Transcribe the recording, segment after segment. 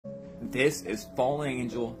This is fallen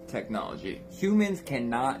angel technology. Humans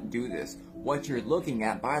cannot do this. What you're looking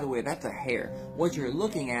at, by the way, that's a hair. What you're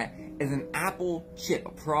looking at is an Apple chip, a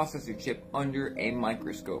processor chip under a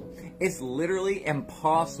microscope. It's literally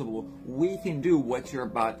impossible we can do what you're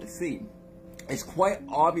about to see. It's quite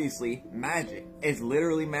obviously magic. It's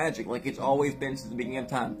literally magic, like it's always been since the beginning of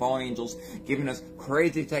time. Fallen angels giving us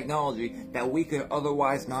crazy technology that we could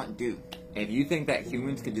otherwise not do. If you think that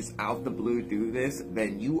humans could just out the blue do this,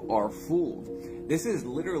 then you are fooled. This is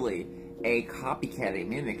literally a copycat, a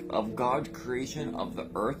mimic of God's creation of the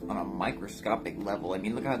earth on a microscopic level. I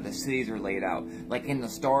mean, look how the cities are laid out. Like in the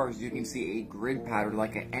stars, you can see a grid pattern,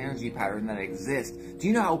 like an energy pattern that exists. Do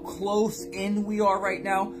you know how close in we are right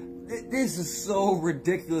now? This is so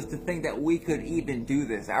ridiculous to think that we could even do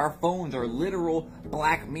this. Our phones are literal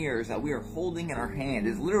black mirrors that we are holding in our hand.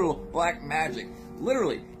 It's literal black magic.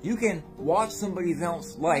 Literally, you can watch somebody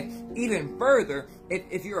else's life. Even further,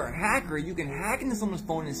 if you're a hacker, you can hack into someone's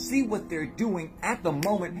phone and see what they're doing at the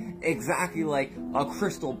moment, exactly like a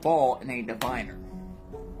crystal ball in a diviner.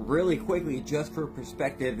 Really quickly, just for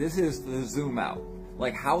perspective, this is the zoom out.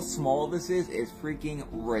 Like, how small this is freaking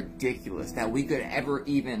ridiculous that we could ever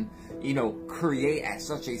even, you know, create at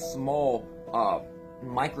such a small,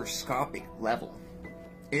 microscopic level.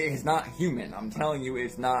 It is not human. I'm telling you,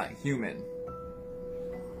 it's not human.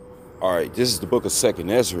 All right, this is the book of 2nd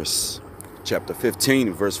Ezra, chapter 15,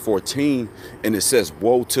 and verse 14, and it says,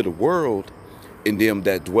 "Woe to the world and them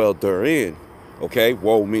that dwell therein." Okay,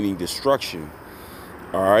 woe meaning destruction.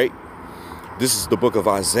 All right. This is the book of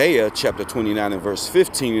Isaiah, chapter 29 and verse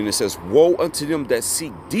 15, and it says, "Woe unto them that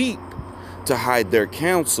seek deep to hide their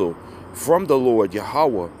counsel from the Lord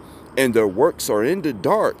Yahweh, and their works are in the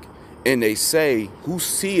dark, and they say, Who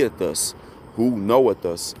seeth us? Who knoweth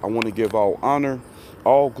us?" I want to give all honor,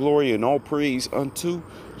 all glory, and all praise unto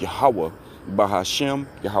Yahweh, Bahashem,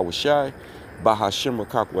 Yahweh Shai, Bahashem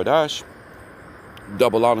Rakakwadash.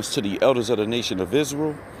 Double honors to the elders of the nation of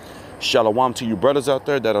Israel. Shalom to you brothers out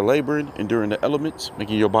there that are laboring, enduring the elements,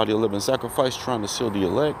 making your body a living sacrifice, trying to seal the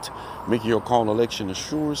elect, making your call and election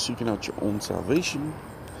assured, seeking out your own salvation,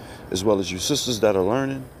 as well as you sisters that are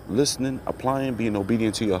learning, listening, applying, being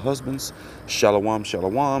obedient to your husbands. Shalom,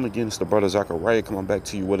 shalom. Again, it's the brother Zachariah coming back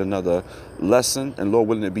to you with another lesson, and Lord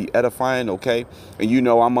willing to be edifying, okay? And you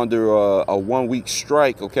know I'm under a 1-week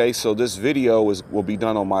strike, okay? So this video will be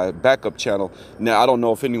done on my backup channel. Now, I don't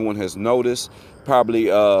know if anyone has noticed, probably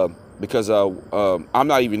because I'm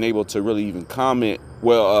not even able to really even comment.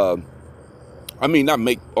 Well, I mean, not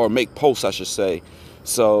make posts, I should say.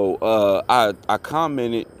 So I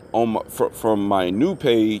commented on from my new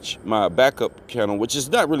page, my backup channel, which is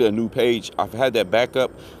not really a new page. I've had that backup,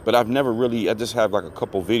 but I just have like a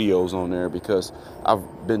couple videos on there because I've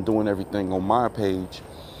been doing everything on my page.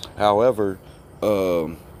 However,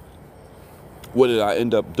 what did I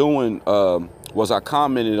end up doing was I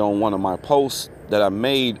commented on one of my posts that I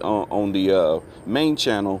made on the main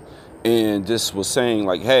channel, and this was saying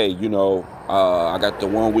like, hey, you know, I got the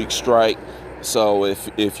 1-week strike, so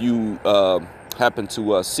if you happen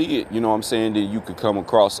to see it, you know what I'm saying, then you could come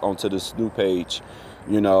across onto this new page,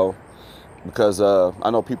 you know, because I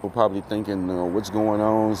know people probably thinking, you know, what's going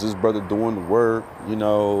on? Is this brother doing the work? You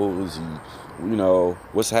know, is he, you know,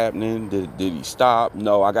 what's happening? Did he stop?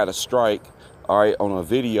 No, I got a strike. All right, on a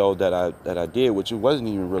video that I did, which it wasn't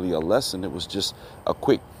even really a lesson. It was just a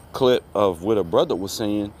quick clip of what a brother was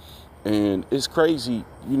saying. And it's crazy,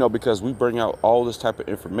 you know, because we bring out all this type of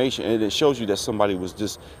information and it shows you that somebody was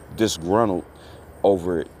just disgruntled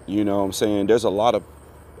over it. You know what I'm saying? There's a lot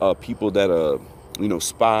of people that are, you know,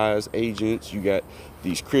 spies, agents. You got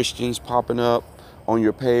these Christians popping up on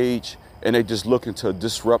your page and they just looking to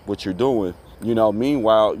disrupt what you're doing. You know,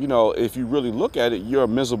 meanwhile, you know, if you really look at it, you're a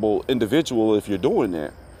miserable individual if you're doing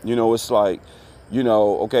that. You know, it's like, you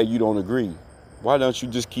know, okay, you don't agree. Why don't you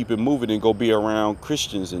just keep it moving and go be around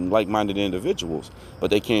Christians and like-minded individuals?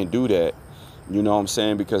 But they can't do that. You know what I'm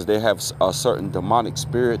saying? Because they have a certain demonic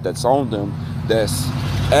spirit that's on them that's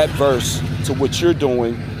adverse to what you're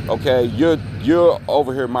doing. Okay, you're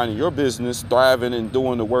over here minding your business, thriving and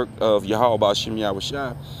doing the work of Yahweh B'Shem Yahweh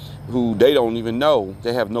Shai, who they don't even know,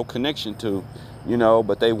 they have no connection to, you know,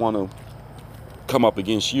 but they want to come up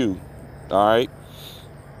against you. All right,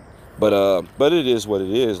 but it is what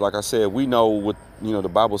it is. Like I said, we know what, you know, the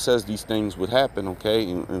Bible says these things would happen. Okay,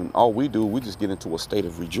 and all we do, we just get into a state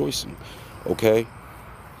of rejoicing. Okay,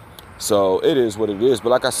 so it is what it is. But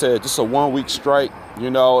like I said, just a 1-week strike,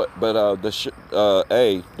 you know, but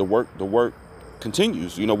the work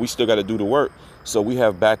continues. You know, we still got to do the work. So we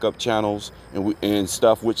have backup channels and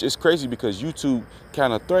stuff, which is crazy because YouTube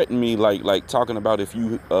kind of threatened me, like talking about if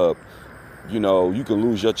you you know, you can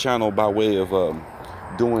lose your channel by way of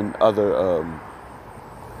doing other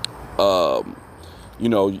you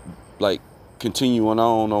know, like continuing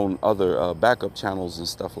on other backup channels and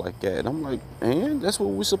stuff like that. And I'm like, man, that's what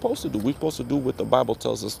we're supposed to do. We're supposed to do what the Bible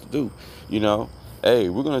tells us to do. You know, hey,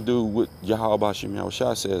 we're going to do what Yahweh Bashim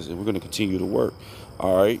Yahushua says, and we're going to continue to work.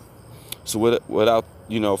 All right. So without,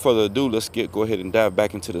 you know, further ado, let's go ahead and dive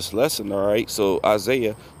back into this lesson. All right. So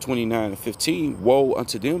Isaiah 29:15, woe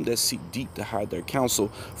unto them that seek deep to hide their counsel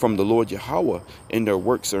from the Lord Yahweh, and their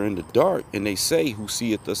works are in the dark. And they say, who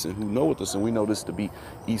seeth us and who knoweth us? And we know this to be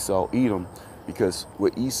Esau, Edom, because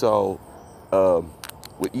what Esau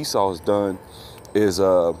has done is,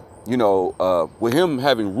 you know, with him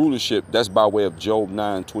having rulership, that's by way of Job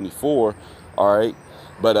 9:24. All right.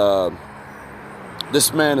 But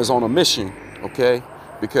this man is on a mission, okay,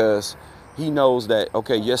 because he knows that,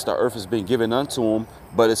 okay, yes, the earth has been given unto him,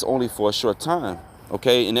 but it's only for a short time,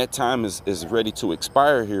 okay, and that time is ready to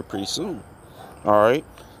expire here pretty soon. All right.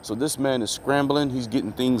 So this man is scrambling. He's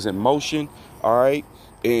getting things in motion. All right.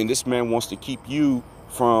 And this man wants to keep you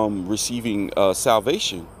from receiving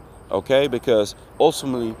salvation, okay, because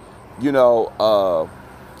ultimately, you know,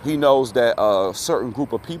 he knows that a certain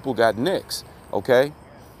group of people got next, okay,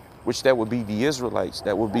 which that would be the Israelites.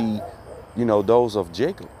 That would be, you know, those of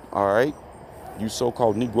Jacob. All right. You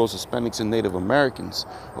so-called Negroes, Hispanics, and Native Americans.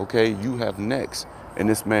 OK, you have next. And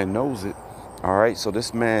this man knows it. All right. So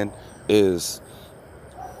this man is,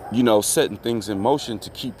 you know, setting things in motion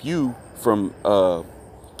to keep you from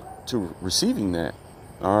to receiving that.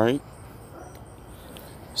 All right.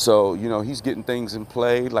 So, you know, he's getting things in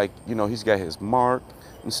play, like, you know, he's got his mark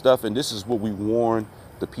and stuff. And this is what we warn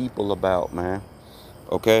the people about, man.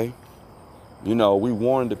 Okay, you know, we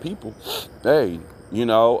warn the people, hey, you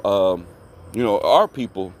know, our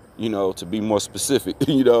people, you know, to be more specific,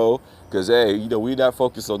 you know, because, hey, you know, we're not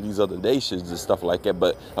focused on these other nations and stuff like that.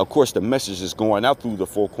 But of course, the message is going out through the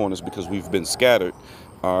four corners because we've been scattered.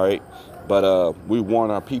 All right. But we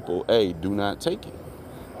warn our people, hey, do not take it.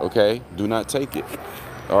 OK, do not take it.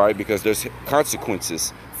 All right, because there's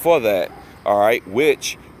consequences for that. All right,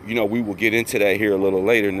 which, you know, we will get into that here a little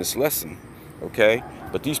later in this lesson. OK.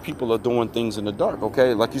 But these people are doing things in the dark,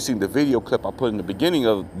 okay? Like you see the video clip I put in the beginning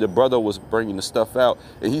of, the brother was bringing the stuff out,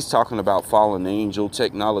 and he's talking about fallen angel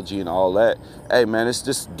technology and all that. Hey, man, it's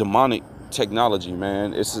just demonic technology,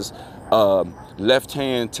 man. It's this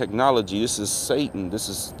left-hand technology. This is Satan. This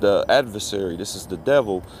is the adversary. This is the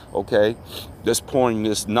devil, okay? That's pouring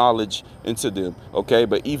this knowledge into them, okay?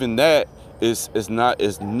 But even that is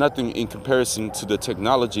nothing in comparison to the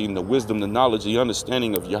technology and the wisdom, the knowledge, the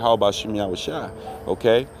understanding of Yahweh Shem Yahushua,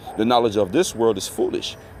 okay? The knowledge of this world is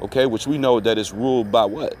foolish, okay? Which we know that is ruled by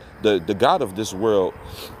what? The God of this world,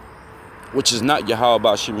 which is not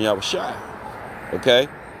Yahweh Shem Yahushua, okay?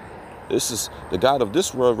 This is the God of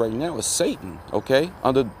this world right now is Satan, okay?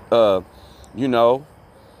 Under, you know,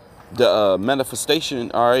 the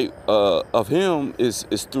manifestation, all right, of him is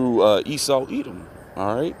through Esau, Edom,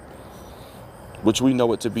 all right? Which we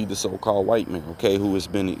know it to be the so-called white man, okay, who is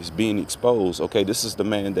being exposed. Okay, this is the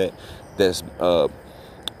man that's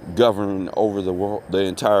governed over the world, the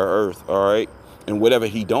entire earth, all right? And whatever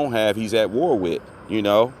he don't have, he's at war with, you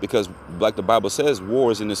know, because like the Bible says,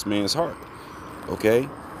 war is in this man's heart, okay?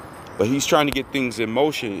 But he's trying to get things in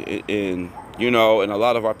motion, and you know, and a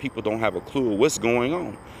lot of our people don't have a clue of what's going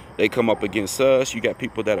on. They come up against us. You got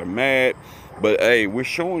people that are mad, but hey, we're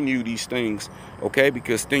showing you these things, okay,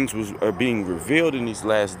 because things are being revealed in these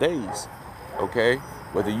last days, okay,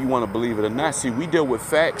 whether you want to believe it or not. See, we deal with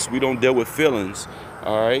facts, we don't deal with feelings,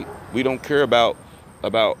 all right? We don't care about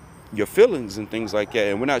your feelings and things like that,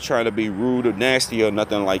 and we're not trying to be rude or nasty or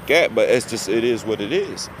nothing like that, but it's just, it is what it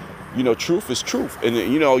is. You know, truth is truth. And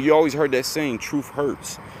you know, you always heard that saying, truth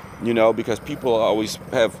hurts, you know, because people always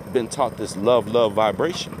have been taught this love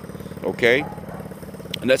vibration, okay?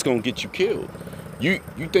 And that's going to get you killed. You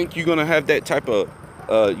think you're going to have that type of,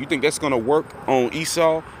 you think that's going to work on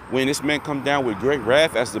Esau when this man come down with great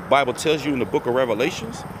wrath, as the Bible tells you in the book of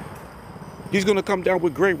Revelations? He's going to come down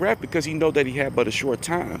with great wrath because he knows that he had but a short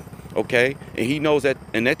time, okay? And he knows that,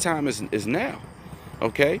 and that time is now,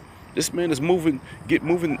 okay? This man is moving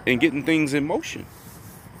and getting things in motion,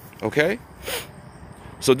 okay?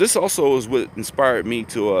 So this also is what inspired me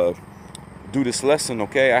to do this lesson,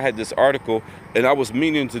 okay? I had this article, and I was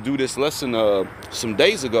meaning to do this lesson some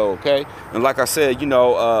days ago, okay? And like I said, you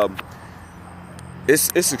know,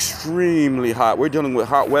 it's extremely hot. We're dealing with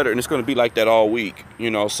hot weather, and it's going to be like that all week, you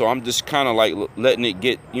know? So I'm just kind of like letting it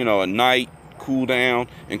get, you know, a night, cool down,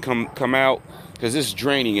 and come out, because it's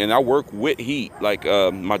draining. And I work with heat. Like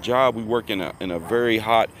my job, we work in a very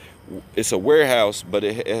hot it's a warehouse, but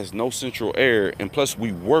it has no central air, and plus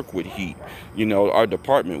we work with heat. You know, our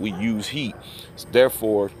department, we use heat,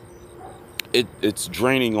 therefore it's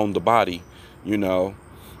draining on the body, you know.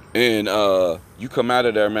 And you come out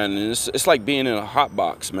of there, man, and it's like being in a hot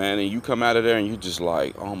box, man, and you come out of there and you just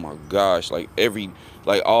like, oh my gosh, like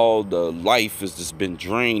all the life has just been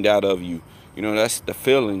drained out of you. You know, that's the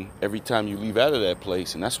feeling every time you leave out of that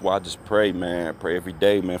place. And that's why I just pray, man. I pray every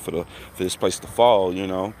day, man, for this place to fall, you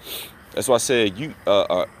know. That's why I said, you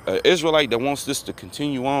an Israelite that wants this to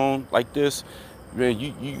continue on like this, man,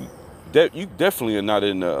 you definitely are not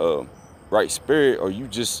in the right spirit, or you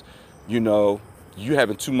just, you know, you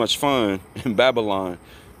having too much fun in Babylon,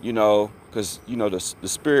 you know, because, you know, the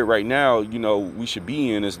spirit right now, you know, we should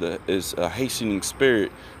be in is a hastening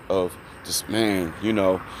spirit of just, man, you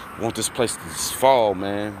know, want this place to just fall,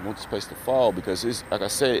 man. Want this place to fall, because it's, like I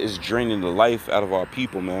said, it's draining the life out of our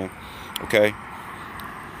people, man. Okay.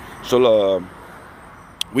 So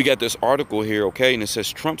we got this article here, okay, and it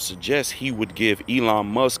says Trump suggests he would give Elon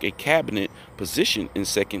Musk a cabinet position in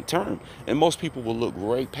second term. And most people will look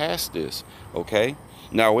right past this, okay?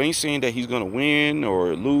 Now, we ain't saying that he's going to win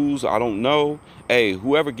or lose. I don't know. Hey,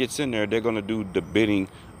 whoever gets in there, they're going to do the bidding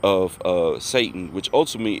of Satan, which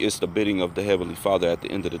ultimately is the bidding of the Heavenly Father at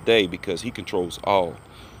the end of the day, because he controls all.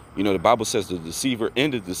 You know, the Bible says the deceiver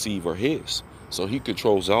and the deceiver are his. So he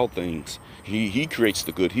controls all things. He creates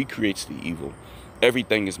the good. He creates the evil.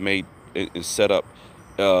 Everything is made, is set up,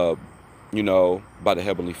 you know, by the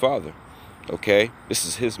Heavenly Father. Okay? This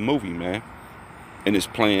is his movie, man. And it's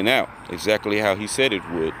playing out exactly how he said it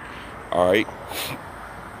would. All right?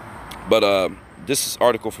 But this is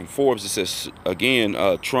article from Forbes. It says, again,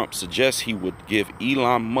 Trump suggests he would give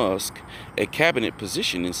Elon Musk a cabinet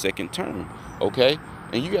position in second term. Okay?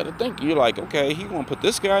 And you got to think, you're like, okay, he going to put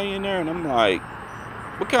this guy in there? And I'm like,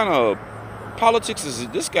 what kind of politics is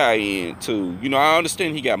this guy into? You know, I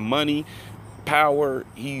understand he got money, power.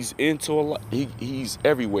 He's into a lot. He's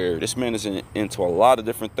everywhere. This man is into a lot of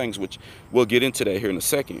different things, which we'll get into that here in a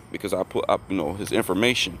second, because I put up, you know, his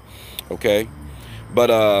information. Okay. But,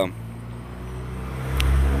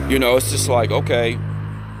 you know, it's just like, okay,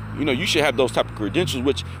 you know, you should have those type of credentials,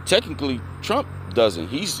 which technically Trump doesn't.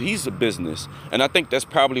 He's a business. And I think that's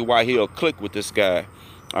probably why he'll click with this guy.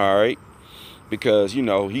 All right. Because, you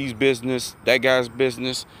know, he's business, that guy's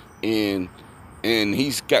business, and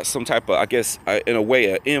he's got some type of, I guess, in a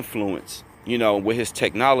way, of influence, you know, with his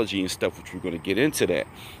technology and stuff, which we're going to get into that,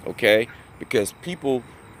 okay? Because people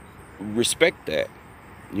respect that.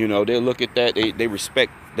 You know, they'll look at that, they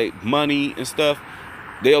respect money and stuff.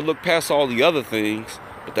 They'll look past all the other things,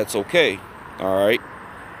 but that's okay, all right?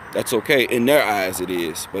 That's okay. In their eyes it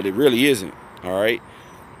is, but it really isn't, all right?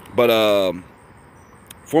 But,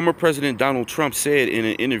 former President Donald Trump said in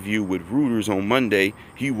an interview with Reuters on Monday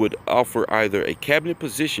he would offer either a cabinet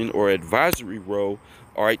position or advisory role,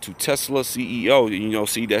 all right, to Tesla CEO. You know,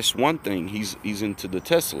 see, that's one thing. He's into the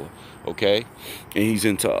Tesla, okay? And he's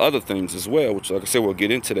into other things as well, which, like I said, we'll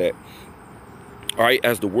get into that. All right,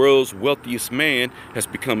 as the world's wealthiest man has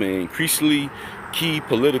become an increasingly key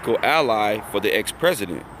political ally for the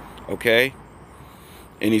ex-president, okay?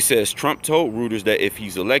 And he says Trump told Reuters that if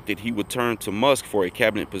he's elected, he would turn to Musk for a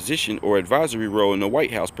cabinet position or advisory role in the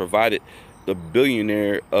White House, provided the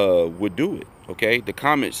billionaire would do it. Okay, the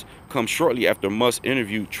comments come shortly after Musk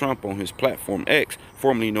interviewed Trump on his platform X,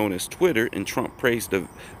 formerly known as Twitter, and Trump praised the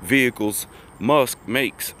vehicles Musk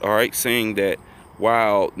makes. All right, saying that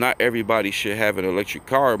while not everybody should have an electric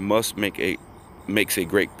car, Musk makes a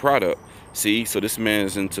great product. See, so this man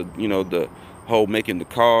is into, you know, the whole making the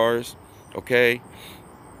cars. Okay.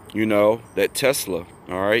 You know, that Tesla,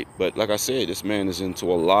 all right? But like I said, this man is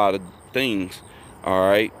into a lot of things, all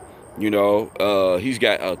right? You know, he's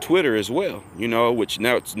got Twitter as well, you know, which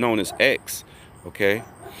now it's known as X, okay?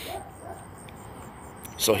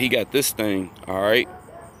 So he got this thing, all right?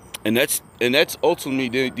 And that's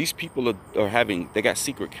ultimately, these people are having, they got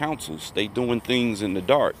secret councils. They doing things in the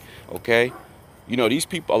dark, okay? You know, these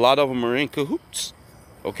people, a lot of them are in cahoots,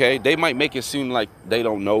 okay? They might make it seem like they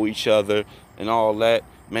don't know each other and all that.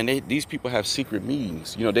 Man, these people have secret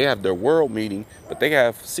meetings. You know, they have their world meeting, but they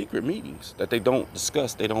have secret meetings that they don't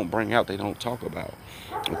discuss, they don't bring out, they don't talk about.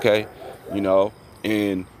 Okay? You know,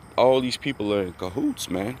 and all these people are in cahoots,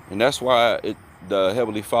 man. And that's why the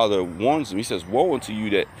Heavenly Father warns them. He says, woe unto you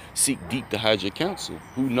that seek deep to hide your counsel.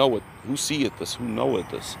 Who knoweth, who seeth us, who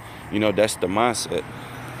knoweth us? You know, that's the mindset.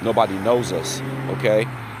 Nobody knows us, okay?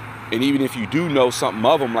 And even if you do know something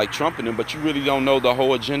of them, like Trump and them, but you really don't know the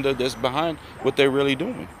whole agenda that's behind what they're really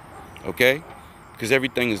doing, okay? Because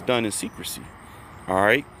everything is done in secrecy, All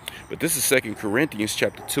right. But this is 2 Corinthians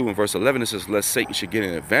chapter 2 and verse 11. It says, lest Satan should get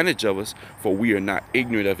an advantage of us, for we are not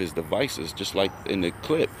ignorant of his devices. Just like in the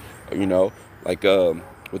clip, you know, like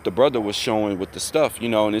what the brother was showing with the stuff, you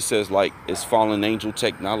know, and it says like it's fallen angel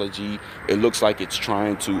technology. It looks like it's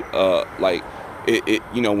trying to like it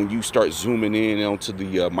you know, when you start zooming in onto the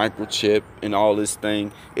microchip and all this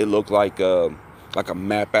thing, it looked like a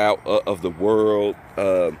map out of the world.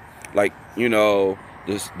 Like, you know,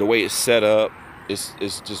 the way it's set up.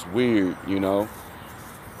 It's just weird, you know.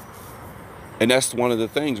 And that's one of the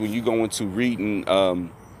things when you go into reading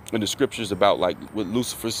in the scriptures about like what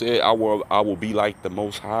Lucifer said, I will be like the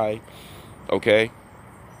Most High. Okay.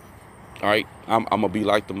 All right. I'm gonna be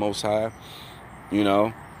like the Most High. You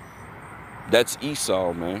know. That's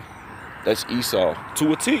Esau, man. That's Esau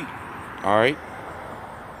to a T. All right.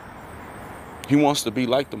 He wants to be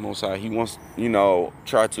like the Most High. He wants, you know,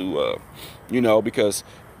 try to, you know, because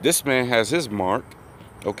this man has his mark,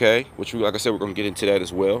 okay, which, like I said, we're going to get into that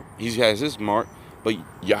as well. He has his mark, but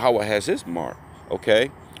Yahweh has his mark, okay,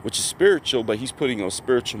 which is spiritual, but he's putting a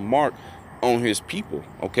spiritual mark on his people,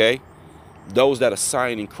 okay, those that are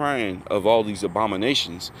sighing and crying of all these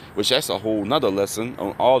abominations, which that's a whole nother lesson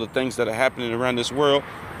on all the things that are happening around this world.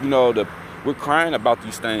 You know, we're crying about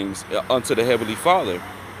these things unto the Heavenly Father,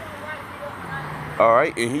 all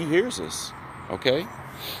right, and he hears us, okay,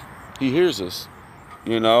 he hears us.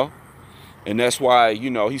 You know, and that's why, you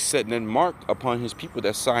know, he's setting that mark upon his people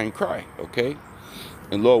that sigh and cry, okay?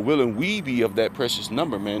 And Lord willing, we be of that precious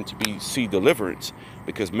number, man, to see deliverance.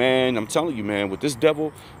 Because, man, I'm telling you, man, with this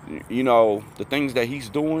devil, you know, the things that he's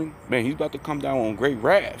doing, man, he's about to come down on great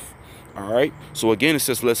wrath, all right? So, again, it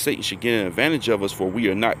says, lest Satan should get an advantage of us, for we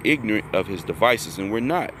are not ignorant of his devices, and we're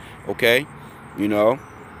not, okay? You know,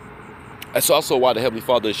 that's also why the Heavenly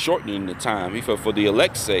Father is shortening the time, for the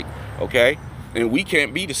elect's sake, okay? And we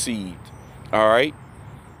can't be deceived, all right?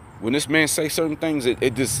 When this man say certain things, it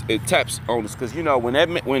taps on us. Because, you know,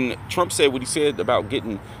 when Trump said what he said about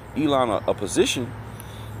getting Elon a position,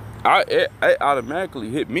 it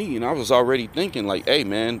automatically hit me. And I was already thinking like, hey,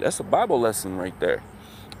 man, that's a Bible lesson right there.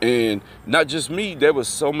 And not just me. There was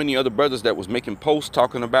so many other brothers that was making posts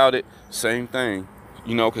talking about it. Same thing,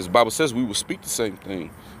 you know, because the Bible says we will speak the same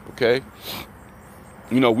thing, okay?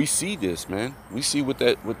 You know, we see this, man. We see what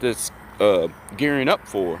this gearing up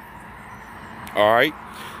for. All right.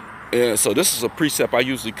 And so this is a precept I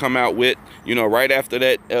usually come out with, you know, right after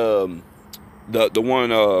that, the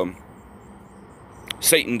one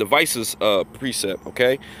Satan devices precept.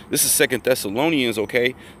 Okay, this is 2 Thessalonians,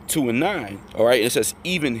 okay, 2 and 9. All right, it says,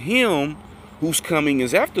 even him whose coming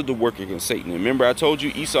is after the working of Satan. And remember, I told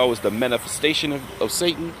you Esau is the manifestation of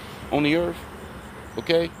Satan on the earth,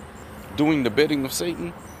 okay, doing the bidding of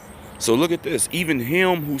Satan. So look at this. Even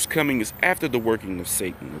him whose coming is after the working of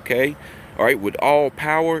Satan, okay? All right, with all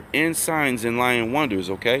power and signs and lying wonders,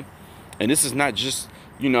 okay? And this is not just,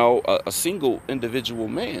 you know, a single individual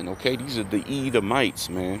man, okay? These are the Edomites,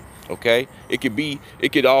 man, okay?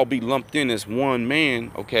 It could all be lumped in as one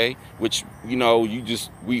man, okay? Which, you know,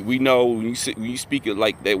 we know when you speak it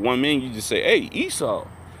like that one man, you just say, hey, Esau,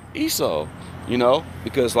 you know?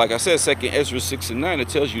 Because like I said, 2 Ezra 6 and 9, it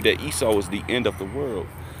tells you that Esau is the end of the world.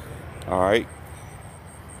 All right,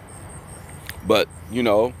 but you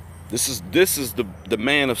know, this is the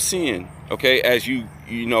man of sin, okay? As you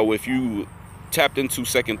know, if you tapped into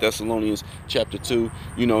 2 Thessalonians chapter 2,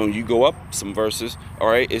 you know, you go up some verses, all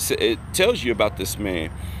right, it tells you about this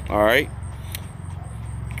man, all right,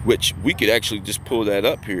 which we could actually just pull that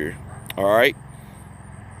up here. All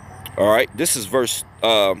right, this is verse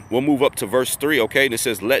we'll move up to verse 3, okay? And it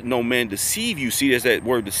says, let no man deceive you. See, there's that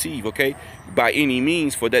word deceive, okay? By any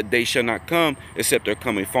means, for that day shall not come except they're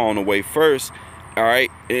coming falling away first. All right,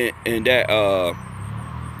 and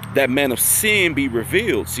that man of sin be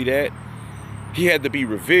revealed. See that? He had to be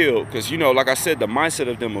revealed because, you know, like I said, the mindset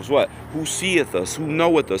of them was what? Who seeth us? Who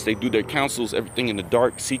knoweth us? They do their counsels, everything in the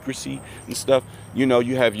dark, secrecy and stuff. You know,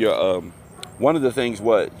 you have your one of the things,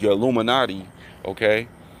 what? Your Illuminati, okay?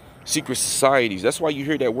 Secret societies. That's why you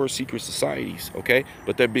hear that word, secret societies, okay?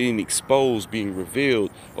 But they're being exposed, being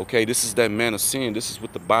revealed, okay? This is that man of sin. This is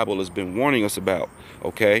what the Bible has been warning us about,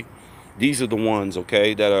 okay? These are the ones,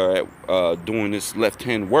 okay, that are doing this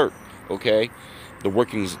left-hand work, okay? The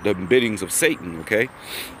workings, the biddings of Satan, okay?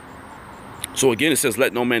 So again, it says,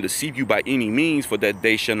 let no man deceive you by any means, for that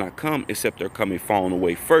day shall not come except they're coming falling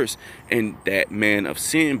away first, and that man of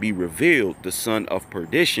sin be revealed, the son of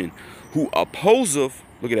perdition, who opposeth,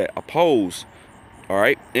 look at that, oppose, all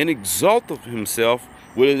right, and exalteth himself.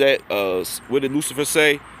 What did Lucifer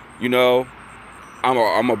say? You know, I'm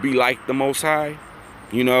gonna be like the Most High.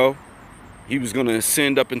 You know, he was going to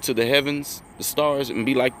ascend up into the heavens, the stars, and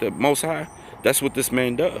be like the Most High. That's what this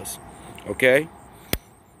man does. Okay?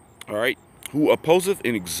 All right? Who opposeth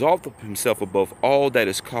and exalteth himself above all that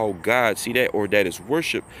is called God. See that? Or that is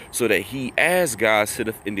worship. So that he as God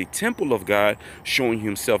sitteth in the temple of God, showing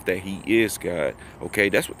himself that he is God. Okay?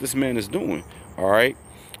 That's what this man is doing. All right?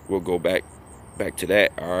 We'll go back to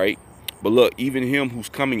that. All right? But look, even him whose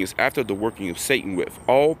coming is after the working of Satan with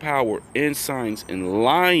all power and signs and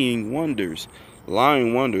lying wonders.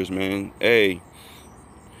 Lying wonders, man. Hey.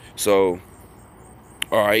 So,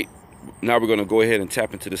 all right. Now we're going to go ahead and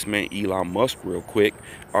tap into this man, Elon Musk, real quick.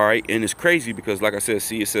 All right. And it's crazy because, like I said,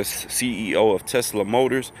 see, it says CEO of Tesla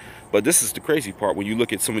Motors. But this is the crazy part. When you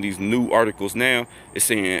look at some of these new articles now, it's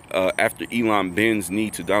saying after Elon bends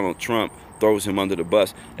knee to Donald Trump, throws him under the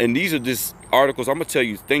bus. And these are just articles. I'm going to tell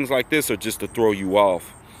you, things like this are just to throw you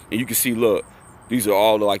off. And you can see, look, these are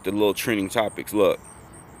all like the little trending topics. Look.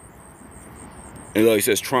 And look, he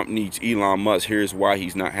says Trump needs Elon Musk. Here's why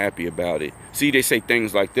he's not happy about it. See, they say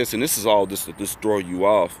things like this, and this is all just to just throw you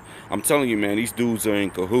off. I'm telling you, man, these dudes are in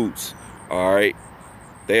cahoots. All right,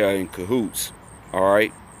 they are in cahoots. All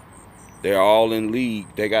right, they're all in league.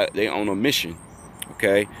 They on a mission.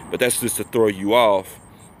 Okay, but that's just to throw you off.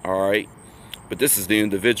 All right, but this is the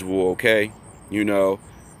individual. Okay, you know,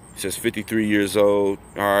 he says 53 years old.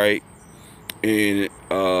 All right, and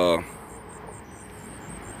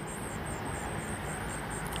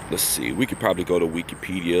let's see. We could probably go to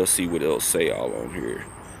Wikipedia, see what it'll say all on here.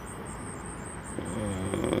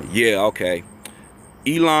 Yeah, okay.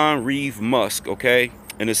 Elon Reeve Musk, okay?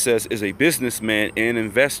 And it says is a businessman and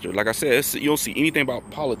investor. Like I said, you don't see anything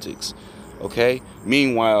about politics, okay?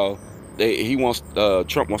 Meanwhile,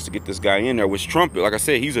 Trump wants to get this guy in there, which Trump, like I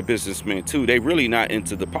said, he's a businessman too. They really not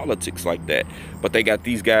into the politics like that. But they got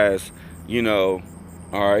these guys, you know,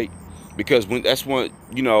 all right? Because that's what,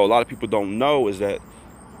 you know, a lot of people don't know is that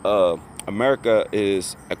America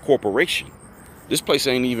is a corporation. This place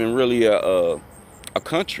ain't even really a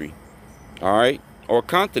country, all right, or a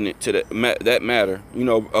continent to that matter. You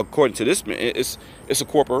know, according to this man, it's a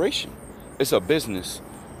corporation. It's a business.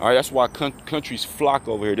 All right, that's why countries flock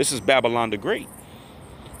over here. This is Babylon the Great.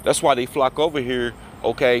 That's why they flock over here.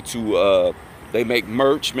 Okay, to they make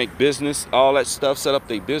merch, make business, all that stuff, set up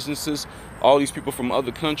their businesses. All these people from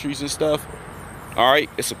other countries and stuff. All right,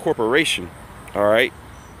 it's a corporation. All right.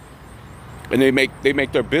 And they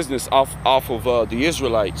make their business off of the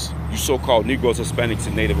Israelites, you so-called Negroes, Hispanics,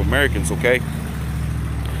 and Native Americans, okay?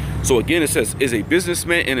 So again, it says, is a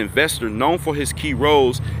businessman and investor known for his key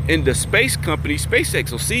roles in the space company SpaceX.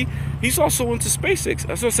 So see, he's also into SpaceX.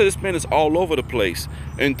 That's what I said, this man is all over the place.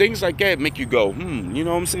 And things like that make you go, you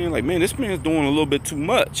know what I'm saying? Like, man, this man's doing a little bit too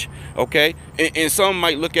much, okay? And some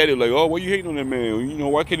might look at it like, oh, why you hating on that man? You know,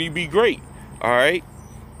 why can't he be great? All right?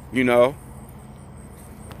 You know?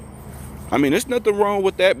 I mean, there's nothing wrong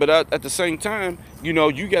with that, but at the same time, you know,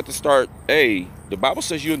 you got to start, hey, the Bible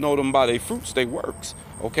says you'll know them by their fruits, their works,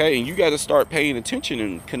 okay? And you got to start paying attention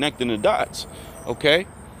and connecting the dots, okay?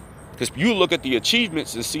 Because you look at the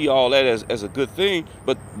achievements and see all that as a good thing,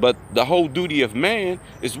 but the whole duty of man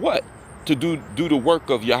is what? To do the work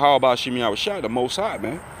of Yahweh Ba'Shem Yahushua, the Most High,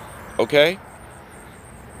 man, okay?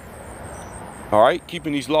 All right,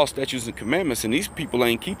 keeping these laws, statutes, and commandments, and these people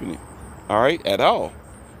ain't keeping it, all right, at all,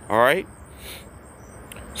 all right?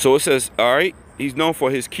 So it says, all right, he's known for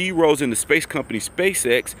his key roles in the space company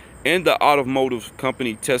SpaceX and the automotive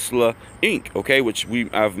company Tesla Inc., okay, which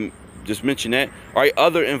I've just mentioned that. All right,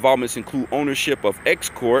 other involvements include ownership of X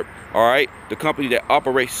Corp, all right, the company that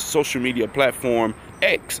operates social media platform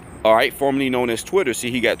X, all right, formerly known as Twitter. See,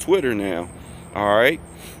 he got Twitter now, all right.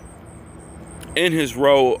 In his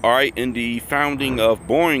role, all right, in the founding of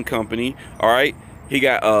Boring Company, all right, he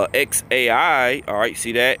got XAI, all right,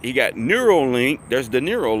 see that? He got Neuralink, there's the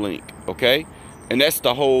Neuralink, okay? And that's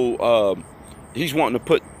the whole, he's wanting to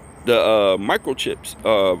put the microchips,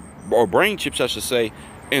 or brain chips, I should say,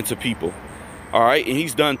 into people, all right? And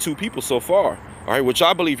he's done 2 people so far, all right, which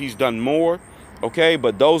I believe he's done more, okay?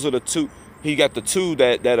 But those are the 2, he got the 2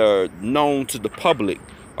 that are known to the public,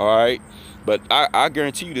 all right? But I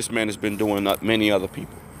guarantee you this man has been doing many other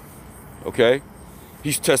people, okay?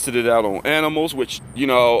 He's tested it out on animals, which, you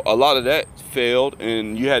know, a lot of that failed,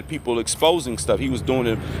 and you had people exposing stuff. He was doing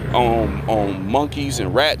it on monkeys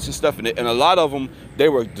and rats and stuff, and a lot of them, they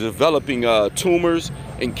were developing tumors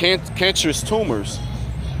and cancerous tumors,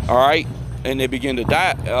 all right? And they began to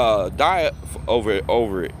die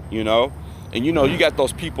over it, you know? And, you know, you got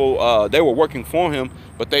those people, they were working for him,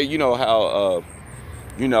 but they, you know, how,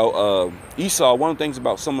 Esau, one of the things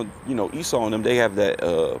about some of, you know, Esau and them, they have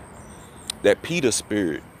that PETA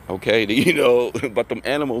spirit, Okay, you know, about them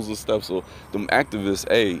animals and stuff. So them activists,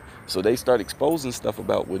 hey, so they start exposing stuff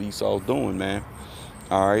about what Esau's doing, man.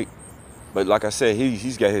 All right. But like I said,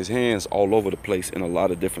 he's got his hands all over the place in a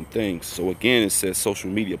lot of different things. So again, it says social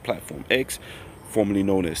media platform X, formerly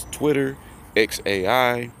known as Twitter,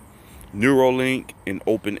 XAI, Neuralink, and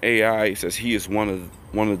OpenAI. It says he is one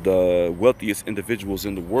of the wealthiest individuals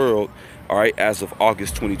in the world. All right, as of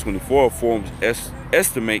August 2024, Forbes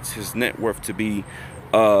estimates his net worth to be,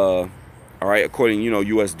 all right, according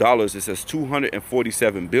U.S. dollars, it says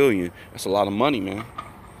 247 billion. That's a lot of money, man.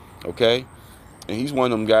 Okay. And he's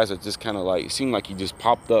one of them guys that just kind of like, it seemed like he just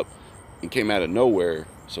popped up and came out of nowhere.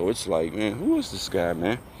 So it's like, man, who is this guy,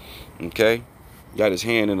 man? Okay. Got his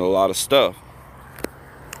hand in a lot of stuff.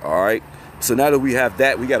 All right. So now that we have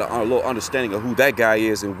that, we got a little understanding of who that guy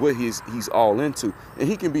is and what he's all into. And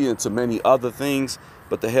he can be into many other things,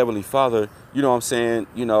 but the Heavenly Father, you know what I'm saying,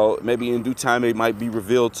 maybe in due time it might be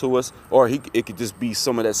revealed to us, or it could just be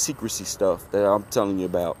some of that secrecy stuff that I'm telling you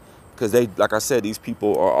about. Because they, like I said, these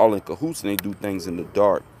people are all in cahoots and they do things in the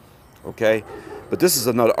dark. Okay. But this is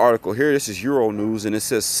another article here. This is Euro News, and it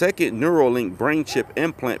says second Neuralink brain chip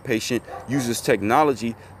implant patient uses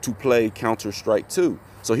technology to play Counter-Strike 2.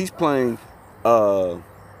 So he's playing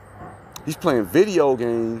video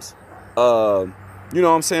games, you know what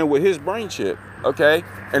I'm saying, with his brain chip. Okay.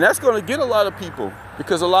 And that's going to get a lot of people,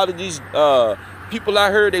 because a lot of these people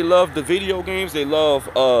out here, they love the video games. They love,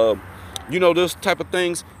 those type of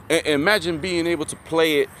things. And imagine being able to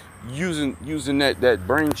play it using that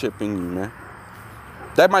brain chip in you, man.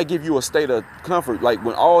 That might give you a state of comfort, like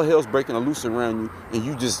when all hell's breaking loose around you and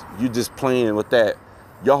you just playing with that.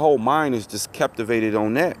 Your whole mind is just captivated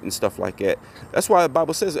on that and stuff like that. That's why the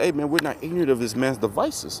Bible says, hey, man, we're not ignorant of this man's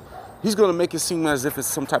devices. He's going to make it seem as if it's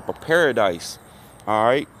some type of paradise, all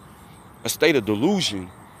right? A state of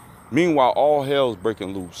delusion. Meanwhile, all hell's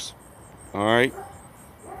breaking loose, all right?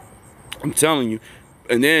 I'm telling you.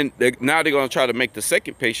 And then now they're going to try to make the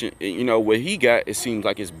second patient, what he got, it seems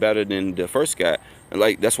like it's better than the first guy. And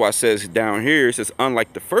like, that's why it says down here, it says,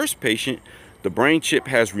 unlike the first patient, the brain chip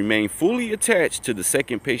has remained fully attached to the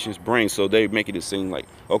second patient's brain. So they're making it seem like,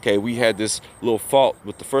 okay, we had this little fault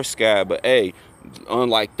with the first guy, but hey,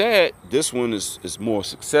 unlike that, this one is more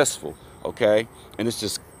successful, okay? And it's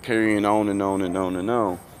just carrying on and on and on and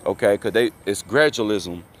on, okay? Because it's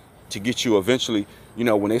gradualism to get you eventually,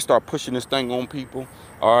 when they start pushing this thing on people,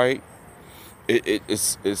 all right,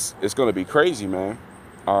 it's going to be crazy, man,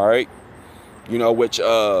 all right? Which,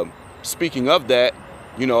 speaking of that,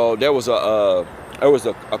 there was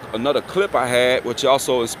another clip I had, which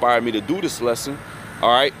also inspired me to do this lesson, all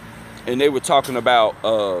right? And they were talking about,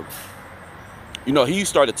 he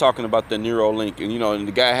started talking about the Neuralink, and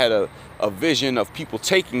the guy had a vision of people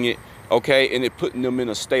taking it, okay, and it putting them in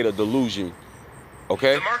a state of delusion.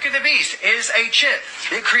 Okay. The mark of the beast is a chip.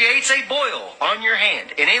 It creates a boil on your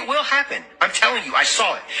hand, and it will happen. I'm telling you, I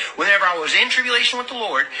saw it. Whenever I was in tribulation with the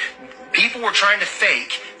Lord, people were trying to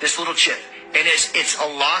fake this little chip. And it's a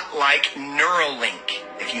lot like Neuralink.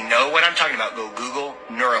 If you know what I'm talking about, go Google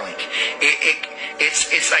Neuralink.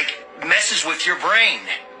 It's like messes with your brain.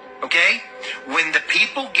 Okay? When the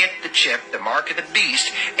people get the chip, the mark of the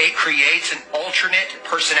beast, it creates an alternate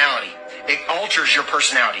personality. It alters your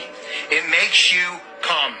personality. It makes you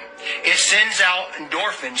calm. It sends out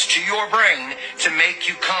endorphins to your brain to make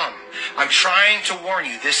you calm. I'm trying to warn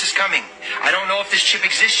you, this is coming. I don't know if this chip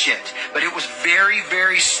exists yet, but it was very,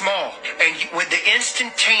 very small. And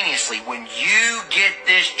instantaneously, when you get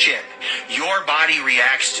this chip, your body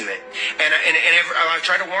reacts to it. And I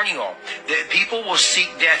try to warn you all that people will seek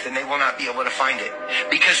death and they will not be able to find it.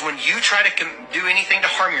 Because when you try to do anything to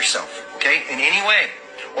harm yourself, okay, in any way,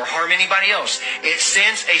 or harm anybody else, it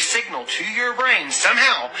sends a signal to your brain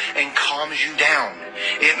somehow and calms you down.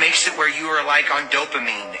 It makes it where you are like on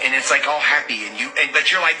dopamine and it's like all happy but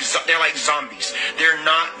they're like zombies. They're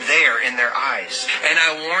not there in their eyes. And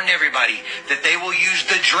I warned everybody that they will use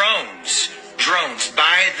the drones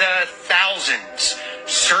by the thousands,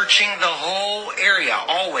 searching the whole area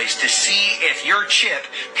always to see if your chip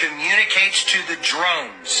communicates to the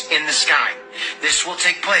drones in the sky. This will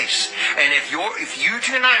take place. And if you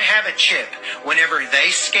do not have a chip, whenever they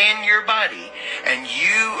scan your body and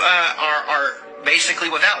you are basically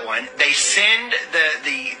without one, they send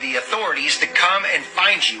the authorities to come and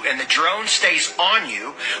find you, and the drone stays on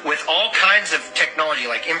you with all kinds of technology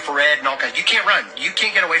like infrared and all kinds. You can't run. You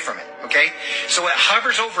can't get away from it. Okay? So it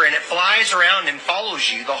hovers over and it flies around and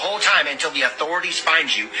follows you the whole time until the authorities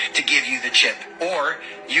find you to give you the chip. Or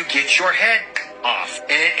you get your head off. And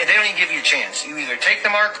they don't even give you a chance. You either take the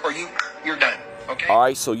mark or you're done. Okay? All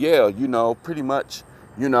right, so yeah, pretty much,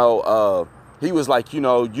 He was like, you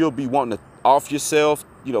know, you'll be wanting to off yourself,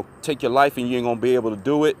 you know, take your life and you ain't going to be able to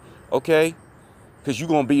do it. Okay. Because you're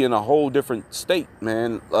going to be in a whole different state,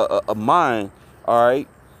 man, a mind. All right.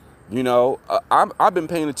 You know, I've been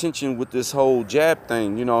paying attention with this whole jab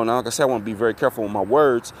thing, you know, and like I said, I want to be very careful with my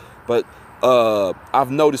words. But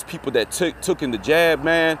I've noticed people that took in the jab,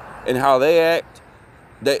 man, and how they act,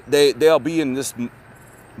 they'll be in this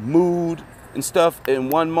mood and stuff in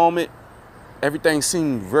one moment. Everything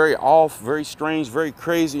seemed very off, very strange, very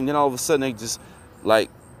crazy. And then all of a sudden they just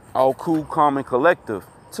like all cool, calm, and collective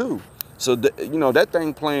too. So, you know, that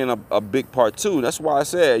thing playing a big part too. That's why I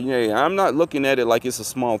said, yeah, I'm not looking at it like it's a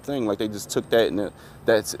small thing. Like they just took that and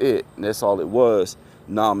that's it. And that's all it was.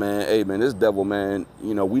 Nah, man. Hey, man, this devil, man,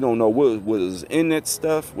 you know, we don't know what was in that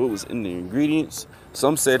stuff, what was in the ingredients.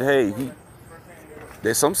 Some said, hey,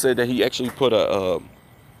 some said that he actually put a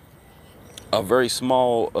very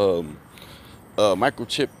small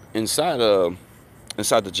microchip inside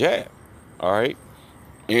the jab. All right.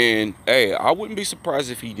 And hey, I wouldn't be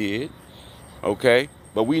surprised if he did. Okay.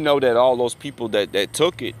 But we know that all those people that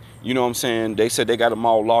took it, you know what I'm saying, they said they got them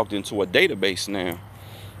all logged into a database now.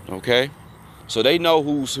 Okay. So they know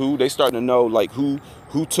who's who. They starting to know like who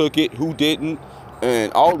took it, who didn't,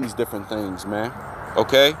 and all these different things, man.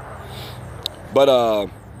 Okay. But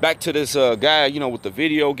back to this guy, you know, with the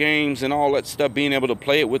video games and all that stuff, being able to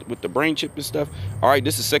play it with the brain chip and stuff. All right,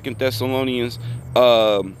 this is 2 Thessalonians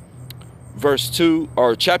verse 2,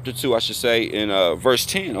 or chapter 2, I should say, in verse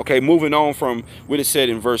 10. Okay, moving on from what it said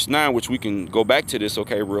in verse 9, which we can go back to this,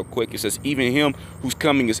 okay, real quick. It says, even him whose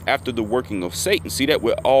coming is after the working of Satan. See that?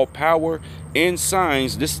 With all power and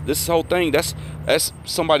signs, this whole thing, that's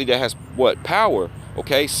somebody that has what? Power.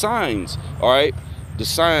 Okay, signs. All right. The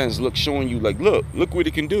signs look showing you like, look what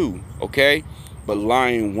it can do. Okay. But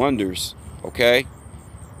lying wonders. Okay.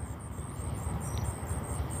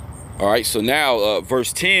 All right. So now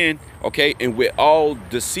verse 10. Okay. And with all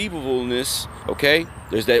deceivableness. Okay.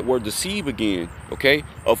 There's that word deceive again. Okay.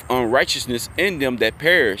 Of unrighteousness in them that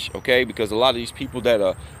perish. Okay. Because a lot of these people that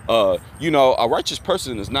you know, a righteous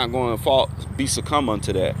person is not going to be succumb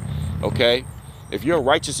unto that. Okay. If you're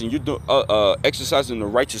righteous and you're exercising the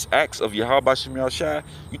righteous acts of Yahweh B'Shem Yahushua,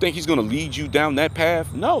 you think he's going to lead you down that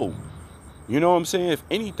path? No. You know what I'm saying? If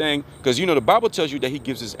anything, because, you know, the Bible tells you that he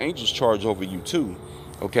gives his angels charge over you too.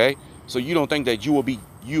 Okay. So you don't think that you'll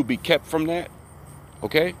be kept from that?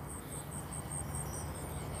 Okay.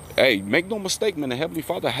 Hey, make no mistake, man. The Heavenly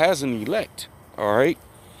Father has an elect. All right.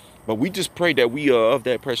 But we just pray that we are of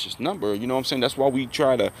that precious number. You know what I'm saying? That's why we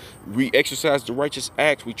exercise the righteous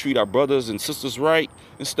acts. We treat our brothers and sisters right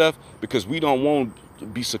and stuff, because we don't want to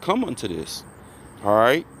be succumbing to this. All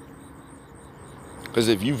right. Because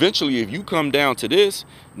if you come down to this,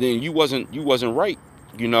 then you wasn't right,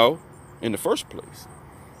 you know, in the first place.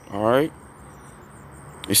 All right.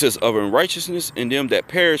 It says of unrighteousness in them that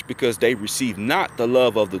perish, because they receive not the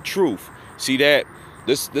love of the truth. See that?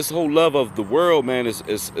 This whole love of the world, man,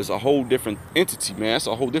 is a whole different entity, man. That's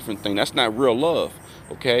a whole different thing. That's not real love,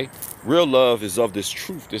 okay? Real love is of this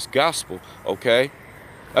truth, this gospel, okay?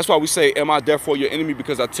 That's why we say, am I therefore your enemy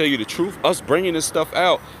because I tell you the truth? Us bringing this stuff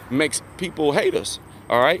out makes people hate us,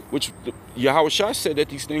 all right? Which Yahweh Shai said that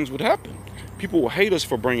these things would happen. People will hate us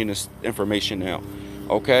for bringing this information out,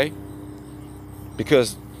 okay?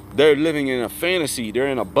 Because they're living in a fantasy. They're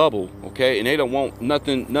in a bubble, okay? And they don't want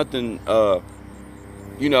nothing,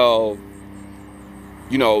 you know,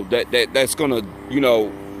 that's gonna, you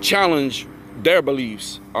know, challenge their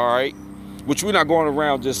beliefs, all right? Which we're not going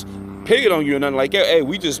around just pigging on you or nothing like that. Hey,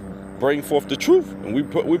 we just bring forth the truth and we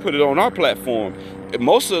put it on our platform. And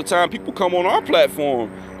most of the time, people come on our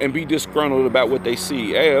platform and be disgruntled about what they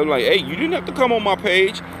see. Hey, I'm like, hey, you didn't have to come on my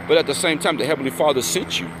page, but at the same time, the Heavenly Father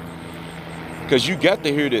sent you. Because you got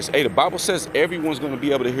to hear this. Hey, the Bible says everyone's going to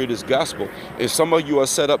be able to hear this gospel. And some of you are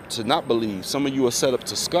set up to not believe. Some of you are set up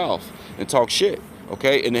to scoff and talk shit.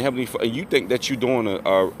 Okay? And the Heavenly Father, you think that you're doing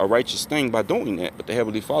a righteous thing by doing that. But the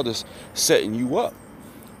Heavenly Father's setting you up.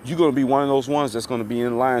 You're going to be one of those ones that's going to be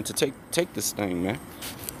in line to take this thing, man.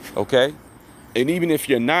 Okay? And even if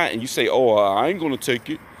you're not and you say, oh, I ain't going to take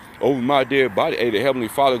it over my dead body. Hey, the Heavenly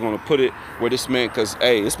Father going to put it where this man, because,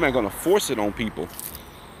 hey, this man going to force it on people.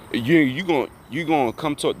 You're gonna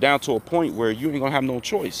come down to a point where you ain't gonna have no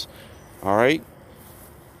choice. All right.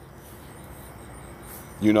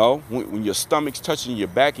 You know, when your stomach's touching your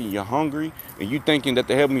back and you're hungry and you thinking that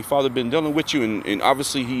the Heavenly Father been dealing with you, and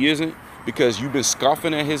obviously he isn't, because you've been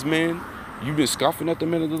scoffing at his men, you've been scoffing at the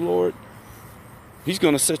men of the Lord. He's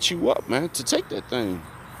gonna set you up, man, to take that thing.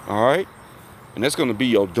 All right. And that's gonna be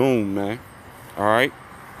your doom, man. All right.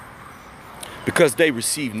 Because they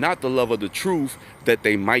receive not the love of the truth, that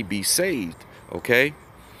they might be saved. Okay.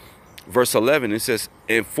 Verse 11, it says,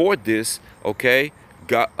 and for this, okay,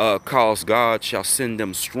 God, cause God shall send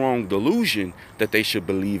them strong delusion that they should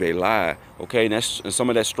believe a lie. Okay, and some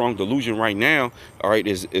of that strong delusion right now, all right,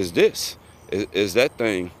 is this, is that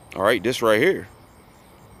thing, all right, this right here.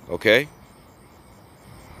 Okay,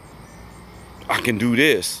 I can do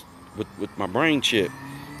this with my brain chip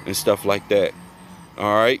and stuff like that.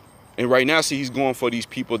 All right, and right now, see, he's going for these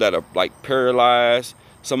people that are like paralyzed,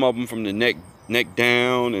 some of them from the neck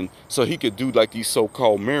down, and so he could do like these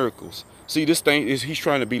so-called miracles. See, this thing is, he's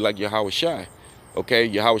trying to be like Yahweh Shai. Okay,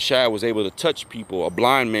 Yahweh Shai was able to touch people, a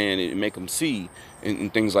blind man, and make them see,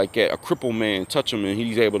 and things like that. A crippled man, touch him, and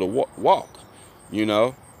he's able to walk. You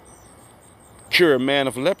know, cure a man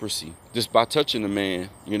of leprosy just by touching a man.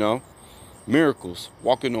 You know, miracles,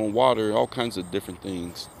 walking on water, all kinds of different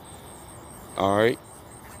things. All right,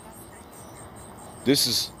 this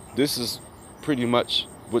is pretty much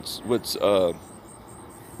what's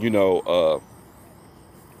you know,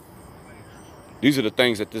 these are the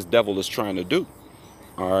things that this devil is trying to do.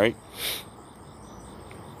 All right.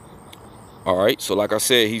 All right. So like I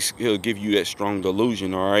said, he'll give you that strong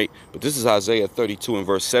delusion. All right. But this is Isaiah 32 and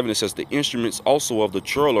verse 7. It says, the instruments also of the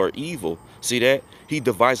churl are evil. See that? He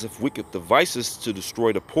deviseth wicked devices to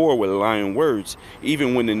destroy the poor with lying words,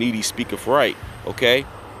 even when the needy speaketh right. Okay.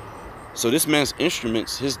 So this man's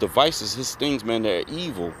instruments, his devices, his things, man, they're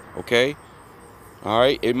evil. Okay. All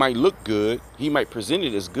right. It might look good. He might present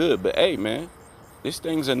it as good, but hey, man, these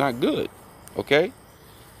things are not good. Okay.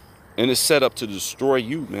 And it's set up to destroy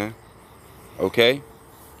you, man. Okay.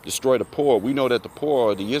 Destroy the poor. We know that the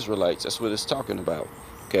poor are the Israelites. That's what it's talking about.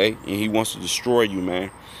 Okay. And he wants to destroy you,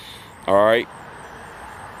 man. All right.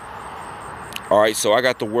 All right. So I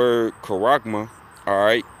got the word charagma. All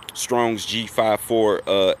right. Strong's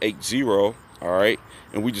G5480. All right.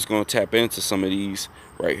 And we just going to tap into some of these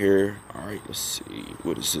right here. All right. Let's see.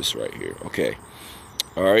 What is this right here? Okay.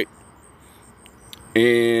 All right.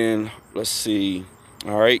 And let's see.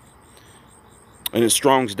 All right. And in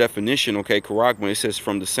Strong's definition, okay, charagma, it says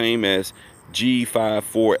from the same as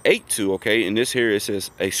G5482, okay. And this here, it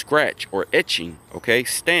says a scratch or etching, okay,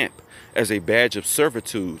 stamp as a badge of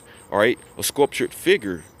servitude, all right, a sculptured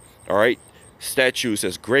figure, all right, statues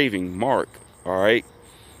as graving, mark, all right.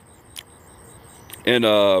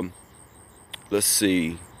 And let's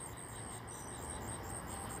see.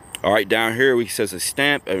 All right, down here it says a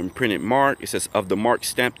stamp, an imprinted mark. It says of the mark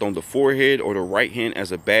stamped on the forehead or the right hand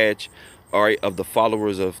as a badge, all right, of the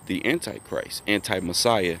followers of the Antichrist,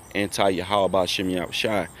 anti-Messiah, anti-Yahweh Shem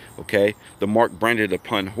Yahushai, okay? The mark branded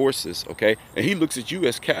upon horses, okay? And he looks at you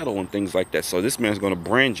as cattle and things like that. So this man's going to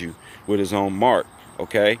brand you with his own mark,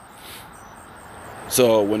 okay?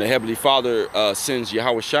 So when the Heavenly Father sends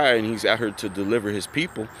Yahushai and he's out here to deliver his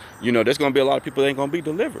people, you know, there's going to be a lot of people that ain't going to be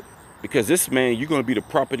delivered. Because this man, you're going to be the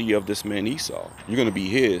property of this man Esau. You're going to be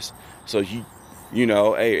his. So you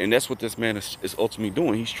know, hey, and that's what this man is ultimately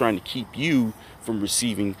doing. He's trying to keep you from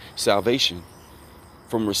receiving salvation,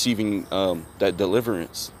 from receiving that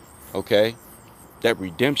deliverance, okay, that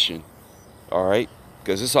redemption, all right,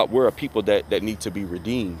 because we're a people that need to be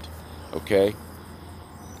redeemed, okay.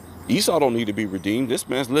 Esau don't need to be redeemed. This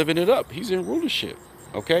man's living it up. He's in rulership,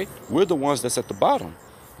 okay. We're the ones that's at the bottom,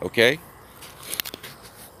 okay.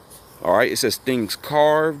 All right, it says things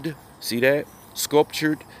carved, see that,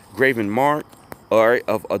 sculptured, graven mark, all right,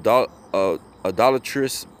 of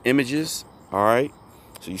idolatrous images, all right,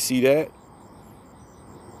 so you see that,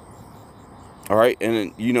 all right, and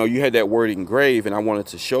then, you know, you had that word engrave, and I wanted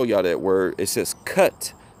to show y'all that word. It says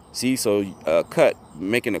cut, see, so cut,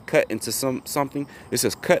 making a cut into something, it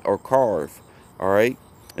says cut or carve, all right,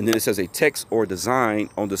 and then it says a text or design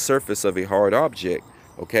on the surface of a hard object,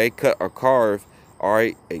 okay, cut or carve, all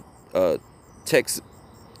right, a text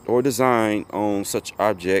or design on such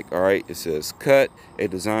object, all right, it says cut a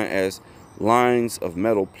design as lines of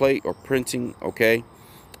metal plate or printing, okay.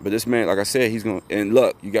 But this man, like I said, he's gonna, and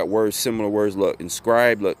look, you got words, similar words, look,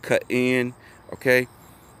 inscribe, look, cut in, okay.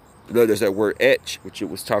 Look, there's that word etch, which it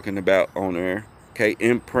was talking about on there, okay.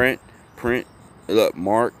 Imprint, print, look,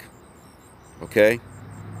 mark, okay.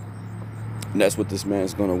 And that's what this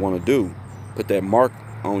man's gonna want to do, put that mark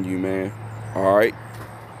on you, man. All right.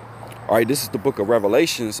 All right, this is the book of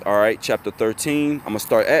Revelations, all right, chapter 13. I'm going to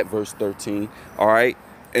start at verse 13, all right?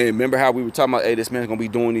 And remember how we were talking about, hey, this man's going to be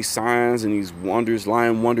doing these signs and these wonders,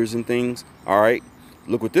 lying wonders and things, all right?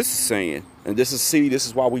 Look what this is saying. And this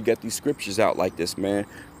is why we get these scriptures out like this, man.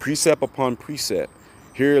 Precept upon precept.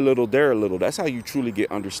 Here a little, there a little. That's how you truly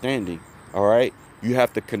get understanding, all right? You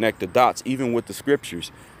have to connect the dots, even with the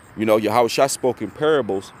scriptures. You know, Yahushua spoke in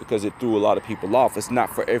parables because it threw a lot of people off. It's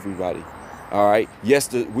not for everybody. All right.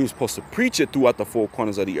 Yes, we're supposed to preach it throughout the four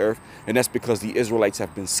corners of the earth. And that's because the Israelites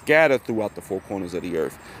have been scattered throughout the four corners of the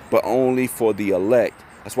earth, but only for the elect.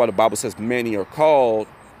 That's why the Bible says many are called,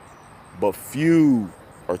 but few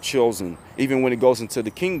are chosen. Even when it goes into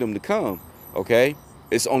the kingdom to come, okay,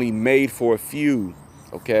 it's only made for a few.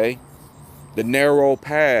 Okay, the narrow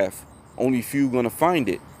path, only few gonna find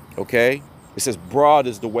it. Okay, it says broad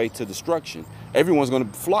is the way to destruction. Everyone's gonna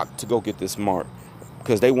flock to go get this mark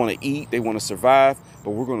because they want to eat, they want to survive, but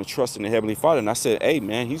we're going to trust in the Heavenly Father. And I said, hey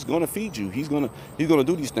man, he's going to feed you, he's going to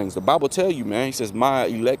do these things. The Bible tell you, man, he says my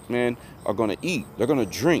elect, man, are going to eat, they're going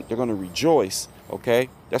to drink, they're going to rejoice. Okay,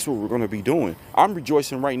 that's what we're going to be doing. I'm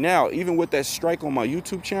rejoicing right now, even with that strike on my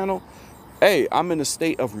YouTube channel. Hey, I'm in a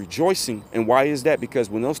state of rejoicing. And why is that? Because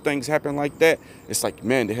when those things happen like that, it's like,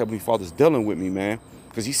 man, the Heavenly Father's dealing with me, man,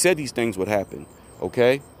 because he said these things would happen.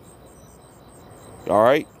 Okay, all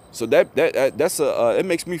right. So it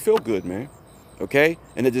makes me feel good, man. Okay,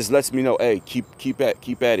 and it just lets me know, hey, keep at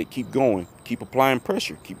it, keep going, keep applying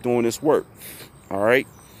pressure, keep doing this work. All right.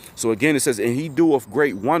 So again, it says, and he doeth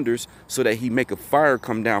great wonders, so that he make a fire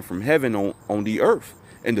come down from heaven on the earth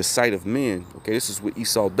in the sight of men. Okay, this is what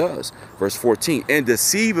Esau does. Verse 14, and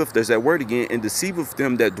deceiveth, there's that word again, and deceiveth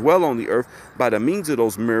them that dwell on the earth by the means of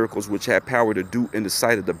those miracles which have power to do in the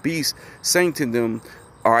sight of the beast, saying to them,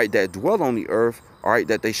 all right, that dwell on the earth, all right,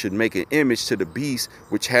 that they should make an image to the beast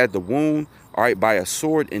which had the wound, all right, by a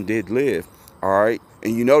sword and did live. All right.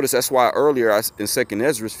 And you notice that's why earlier in 2nd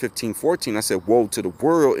Ezra 15:14, I said, woe to the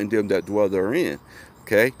world and them that dwell therein.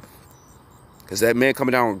 Okay. Because that man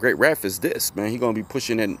coming down with great wrath is this, man. He going to be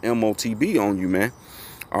pushing an MOTB on you, man.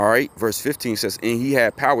 All right. Verse 15 says, and he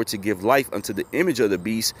had power to give life unto the image of the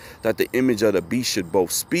beast, that the image of the beast should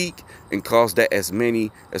both speak, and cause that as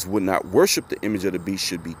many as would not worship the image of the beast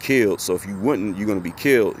should be killed. So if you wouldn't, you're going to be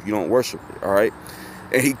killed if you don't worship it. All right.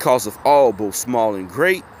 And he causeth all, both small and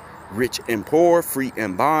great, rich and poor, free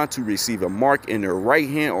and bond, to receive a mark in their right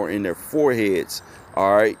hand or in their foreheads.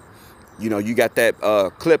 All right. You know, you got that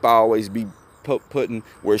clip I always be putting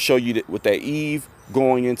where it show you that with that Eve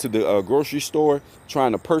going into the grocery store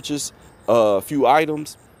trying to purchase a few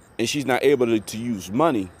items, and she's not able to use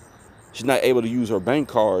money. She's not able to use her bank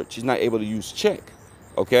card. She's not able to use check.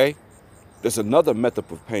 Okay. There's another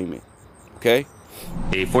method of payment. Okay.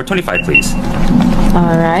 A 425, please.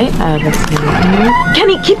 All right. Let's see.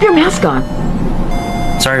 Kenny, keep your mask on.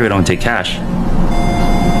 Sorry, we don't take cash.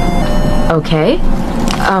 Okay.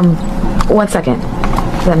 1 second.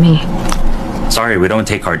 Let me. Sorry, we don't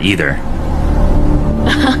take card either.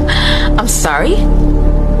 I'm sorry?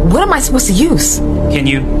 What am I supposed to use? Can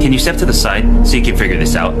you step to the side so you can figure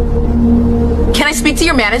this out? Can I speak to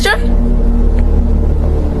your manager?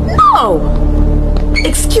 No!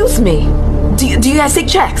 Excuse me. Do you guys take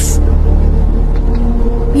checks?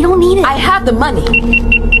 We don't need it. I have the money.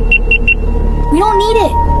 We don't need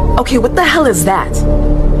it. Okay, what the hell is that?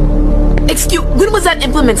 When was that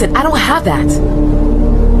implemented? I don't have that.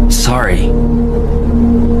 Sorry,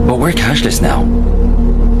 but we're cashless now.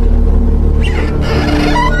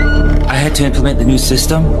 I had to implement the new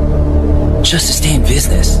system just to stay in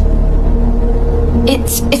business.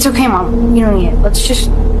 It's okay, Mom. You don't need it. Let's just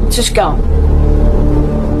go.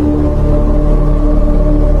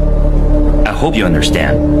 I hope you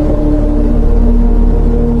understand.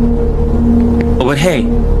 Oh, but hey,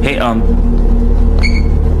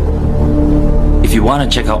 if you want to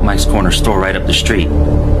check out Mike's Corner store right up the street,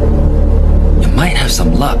 you might have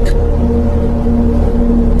some luck.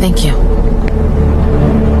 Thank you.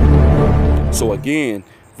 So again,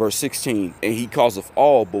 verse 16, and he causeth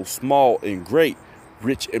all, both small and great,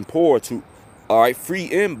 rich and poor, to, all right,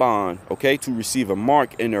 free and bond, okay, to receive a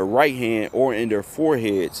mark in their right hand or in their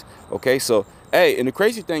foreheads. Okay, so, hey, and the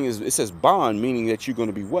crazy thing is it says bond, meaning that you're going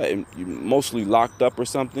to be what? You're mostly locked up or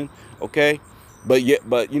something, okay? But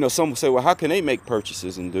you know, some will say, well, how can they make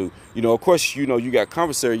purchases and do, you know, of course, you know, you got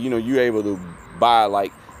commissary, you know, you're able to buy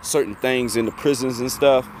like certain things in the prisons and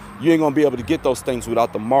stuff. You ain't gonna be able to get those things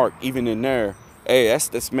without the mark, even in there. Hey,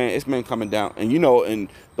 that's man, it's man coming down. And you know, and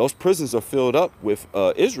those prisons are filled up with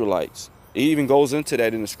Israelites. It even goes into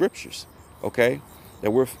that in the scriptures, okay? That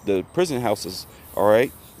we're the prison houses, all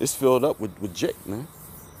right, it's filled up with Jake, man.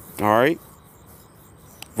 All right.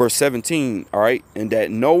 Verse 17, all right, and that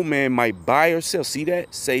no man might buy or sell. See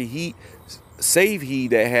that? Save he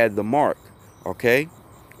that had the mark, okay,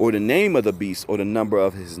 or the name of the beast, or the number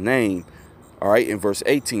of his name. All right, in verse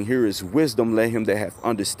 18, here is wisdom. Let him that have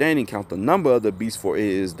understanding count the number of the beast, for it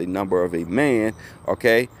is the number of a man,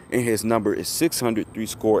 okay, and his number is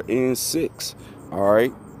 666. All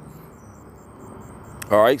right.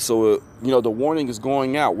 All right, so, you know, the warning is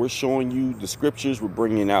going out. We're showing you the scriptures. We're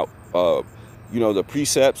bringing out you know, the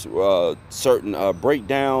precepts, certain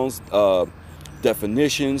breakdowns,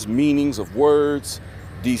 definitions, meanings of words,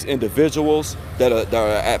 these individuals that are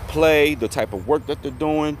at play, the type of work that they're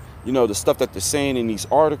doing, you know, the stuff that they're saying in these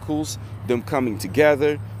articles, them coming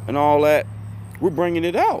together and all that. We're bringing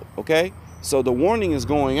it out, okay? So the warning is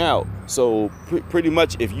going out. So pretty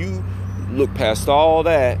much if you look past all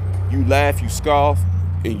that, you laugh, you scoff,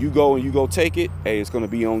 and you go take it, hey, it's going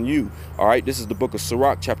to be on you. All right, this is the book of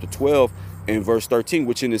Sirach, chapter 12 and verse 13,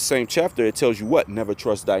 which in the same chapter, it tells you what? Never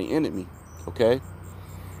trust thy enemy, okay?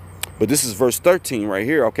 But this is verse 13 right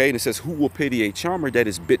here, okay? And it says, who will pity a charmer that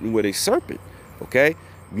is bitten with a serpent, okay?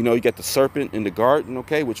 You know, you got the serpent in the garden,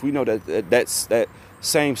 okay? Which we know that's that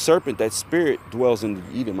same serpent, that spirit dwells in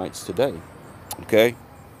the Edomites today, okay?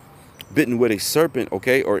 Bitten with a serpent,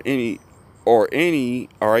 okay? Or any, all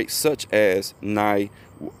right, such as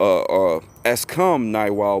as come nigh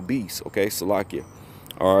wild beasts, okay? Salakia.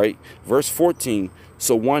 All right, verse 14.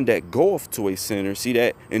 So one that goeth to a sinner, see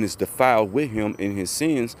that, and is defiled with him in his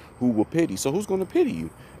sins, who will pity? So who's going to pity you?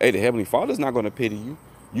 Hey, the Heavenly Father's not going to pity you.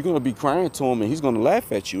 You're going to be crying to him, and he's going to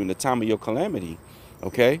laugh at you in the time of your calamity,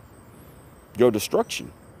 okay? Your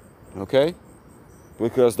destruction, okay?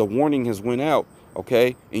 Because the warning has went out,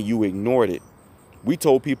 okay, and you ignored it. We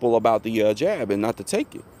told people about the jab and not to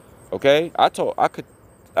take it, okay? I told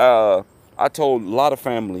a lot of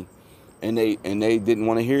family, and they didn't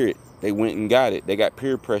want to hear it. They went and got it. They got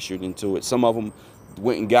peer pressured into it. Some of them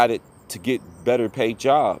went and got it to get better paid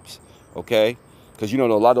jobs, okay? Because, you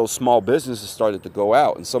know, a lot of those small businesses started to go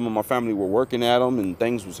out, and some of my family were working at them, and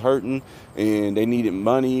things was hurting, and they needed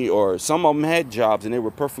money, or some of them had jobs, and they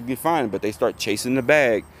were perfectly fine, but they start chasing the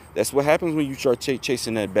bag. That's what happens when you start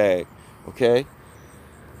chasing that bag, okay?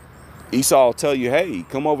 Esau will tell you, hey,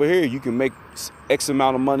 come over here. You can make X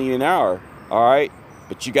amount of money an hour, all right?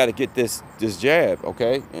 But you got to get this jab,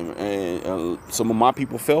 okay? And some of my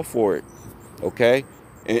people fell for it, okay?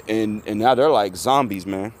 And now they're like zombies,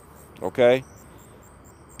 man, okay?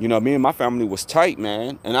 You know, me and my family was tight,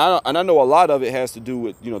 man. And I know a lot of it has to do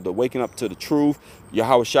with, you know, the waking up to the truth.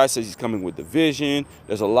 Yahweh Shai says he's coming with the vision.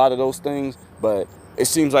 There's a lot of those things. But it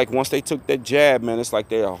seems like once they took that jab, man, it's like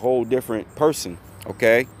they're a whole different person,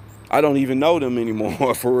 okay? I don't even know them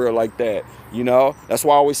anymore for real like that, you know? That's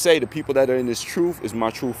why I always say the people that are in this truth is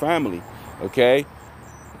my true family, okay?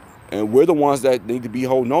 And we're the ones that need to be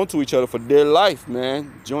holding on to each other for dear life,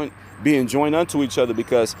 man. Being joined unto each other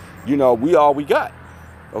because, you know, we all we got,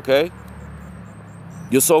 okay?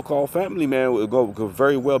 Your so-called family, man, could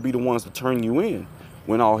very well be the ones to turn you in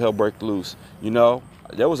when all hell breaks loose, you know?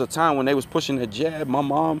 There was a time when they was pushing that jab. My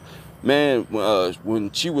mom, man,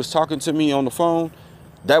 when she was talking to me on the phone,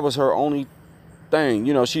 that was her only thing.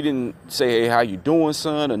 You know, she didn't say, hey, how you doing,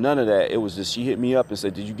 son, or none of that. It was just she hit me up and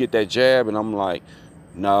said, did you get that jab? And I'm like,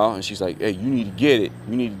 no. And she's like, hey, you need to get it.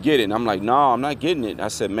 You need to get it. And I'm like, no, I'm not getting it. And I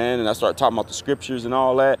said, man, and I started talking about the scriptures and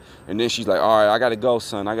all that. And then she's like, all right, I got to go,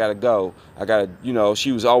 son. I got to go. I got to, you know,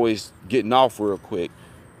 she was always getting off real quick.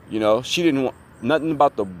 You know, she didn't want nothing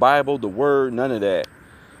about the Bible, the word, none of that.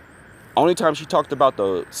 Only time she talked about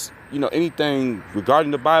the, you know, anything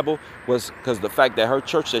regarding the Bible was because the fact that her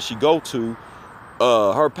church that she go to,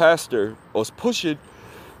 her pastor was pushing,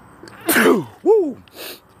 woo,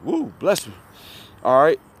 bless me. All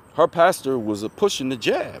right, her pastor was pushing the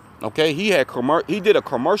jab. Okay, he did a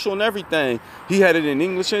commercial and everything. He had it in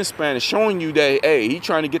English and Spanish, showing you that hey, he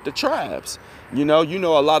trying to get the tribes. You know,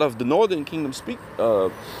 a lot of the Northern Kingdom speak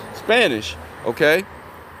Spanish. Okay,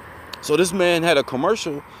 so this man had a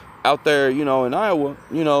commercial out there, you know, in Iowa,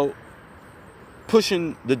 you know,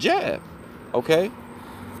 pushing the jab, okay?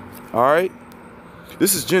 All right?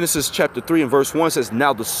 This is Genesis chapter 3 and verse 1 says,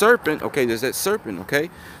 now the serpent, okay, there's that serpent,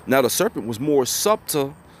 okay? Now the serpent was more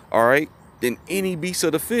subtle, all right, than any beast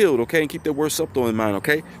of the field, okay? And keep that word subtle in mind,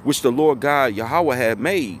 okay? Which the Lord God, Yahweh, had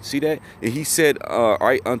made. See that? And he said, all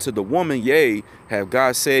right, unto the woman, yea, have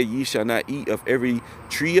God said, ye shall not eat of every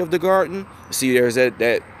tree of the garden? See, there's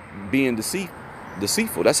that being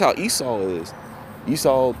deceitful. That's how Esau is.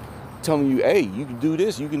 Esau telling you, hey, you can do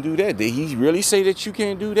this, you can do that. Did he really say that you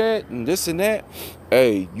can't do that and this and that?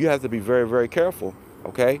 Hey, you have to be very, very careful,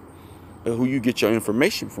 okay? And who you get your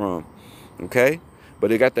information from, okay? But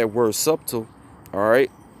they got that word subtle, all right?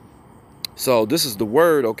 So this is the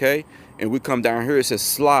word, okay? And we come down here, it says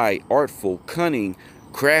sly, artful, cunning,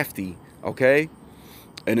 crafty, okay?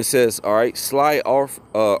 And it says, all right, sly,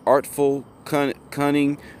 artful,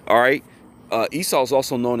 cunning, all right? Esau is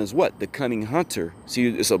also known as what? The cunning hunter. See,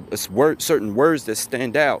 it's certain words that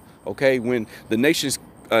stand out. Okay, when the nations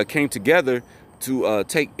came together to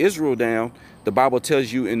take Israel down, the Bible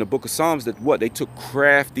tells you in the book of Psalms that what? They took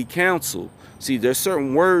crafty counsel. See, there's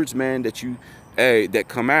certain words, man, that you hey, that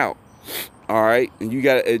come out. All right, and you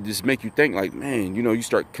got to just make you think like, man, you know, you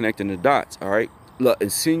start connecting the dots. All right, look,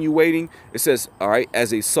 insinuating. It says, all right,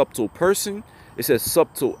 as a subtle person. It says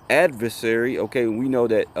subtle adversary. Okay, and we know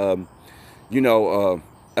that,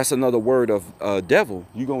 that's another word of devil.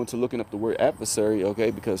 You go into looking up the word adversary,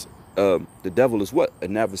 okay, because the devil is what?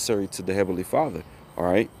 An adversary to the Heavenly Father. All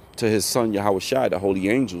right, to his son Yahweh Shai, the holy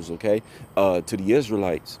angels. Okay, to the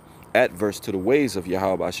Israelites, adverse to the ways of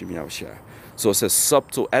Yahweh Bashim Yahweh Shai. So it says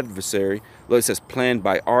subtle adversary. Look, it says planned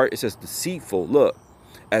by art. It says deceitful. Look,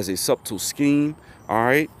 as a subtle scheme. All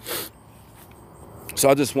right. So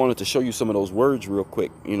I just wanted to show you some of those words real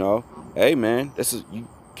quick. You know, hey man, you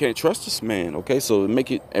can't trust this man. Okay, so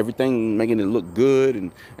making it look good,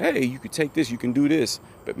 and hey, you could take this, you can do this,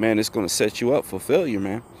 but man, it's gonna set you up for failure,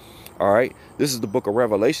 man. All right, this is the book of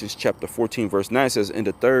Revelations, chapter 14, verse 9. It says, and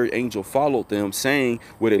the third angel followed them, saying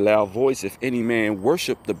with a loud voice, if any man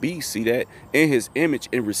worship the beast, see that, in his image,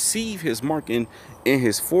 and receive his mark in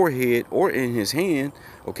his forehead or in his hand.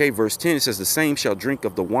 Okay, verse 10, it says, the same shall drink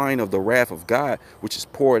of the wine of the wrath of God, which is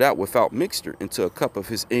poured out without mixture into a cup of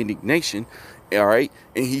his indignation. All right,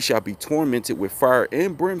 and he shall be tormented with fire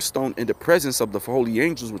and brimstone in the presence of the holy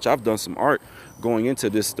angels, which I've done some art going into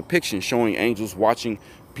this depiction, showing angels watching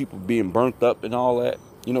people being burnt up and all that.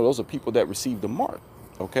 You know, those are people that received the mark.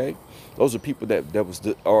 Okay, those are people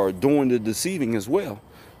that are doing the deceiving as well.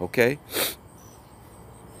 Okay,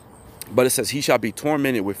 but it says he shall be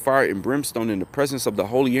tormented with fire and brimstone in the presence of the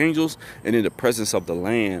holy angels and in the presence of the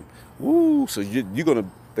Lamb. Woo! So they're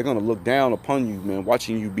gonna look down upon you, man,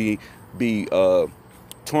 watching you be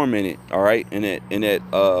tormented. All right, in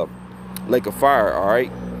that lake of fire. All right.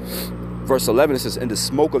 Verse 11, it says, and the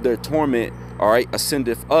smoke of their torment, all right,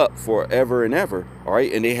 ascendeth up forever and ever. All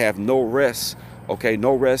right, and they have no rest. Okay,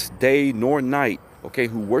 no rest day nor night. Okay,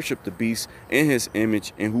 who worship the beast in his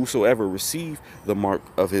image, and whosoever receive the mark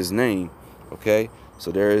of his name. Okay,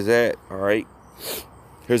 so there is that. All right,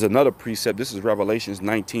 here's another precept. This is Revelations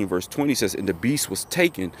 19, verse 20. It says, and the beast was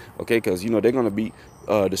taken. Okay, because you know they're going to be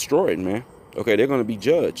destroyed, man. Okay, they're going to be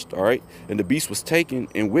judged. All right, and the beast was taken,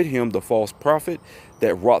 and with him the false prophet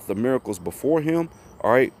that wrought the miracles before him.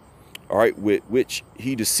 All right, with which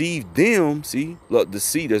he deceived them. See, look,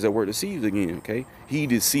 deceit, there's that word deceived again. Okay, he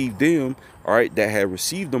deceived them, all right, that had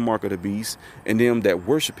received the mark of the beast, and them that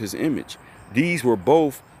worship his image. These were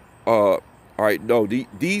both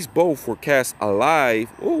these both were cast alive.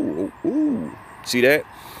 Ooh, see that?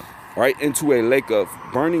 All right, into a lake of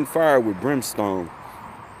burning fire with brimstone.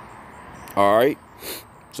 All right,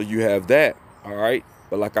 so you have that. All right,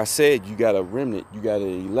 but like I said, you got a remnant, you got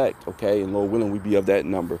an elect. Okay, and Lord willing, we be of that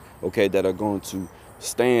number. Okay, that are going to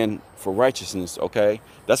stand for righteousness. Okay,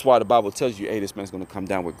 that's why the Bible tells you, hey, this man's going to come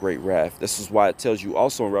down with great wrath. This is why it tells you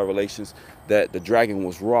also in Revelations that the dragon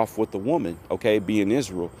was wroth with the woman. Okay, being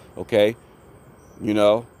Israel. Okay, you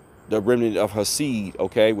know, the remnant of her seed.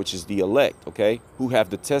 Okay, which is the elect. Okay, who have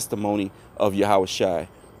the testimony of Yahweh Shai.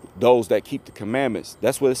 Those that keep the commandments.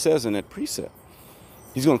 That's what it says in that precept.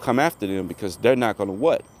 He's going to come after them because they're not going to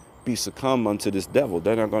what? Be succumb unto this devil.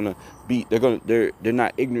 They're not going to be, they're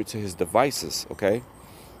not ignorant to his devices. Okay.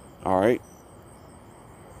 All right.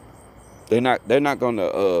 They're not going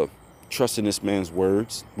to trust in this man's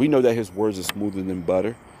words. We know that his words are smoother than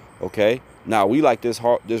butter. Okay. Now we like this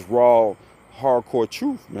raw, hardcore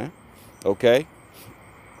truth, man. Okay.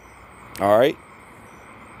 All right.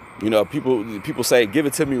 You know, people say, give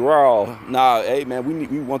it to me raw. Nah, hey man,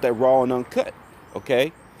 we want that raw and uncut.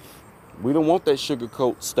 Okay, we don't want that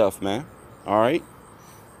sugarcoat stuff, man. All right,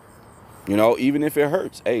 you know, even if it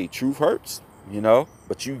hurts, hey, truth hurts, you know,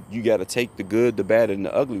 but you got to take the good, the bad, and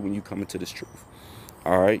the ugly when you come into this truth.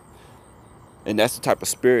 All right, and that's the type of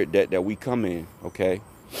spirit that we come in. Okay,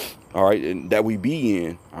 all right, and that we be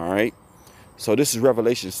in. All right, so this is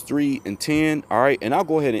Revelations 3 and 10. All right, and I'll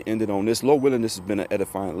go ahead and end it on this. Lord willing, this has been an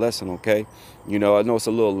edifying lesson. Okay, you know, I know it's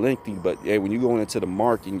a little lengthy, but hey, when you go into the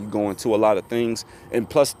mark and you go into a lot of things, and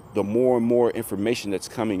plus the more and more information that's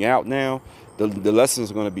coming out now, the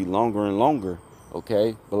lessons are going to be longer and longer.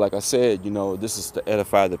 Okay, but like I said, you know, this is to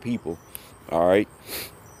edify the people. All right,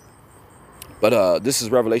 but this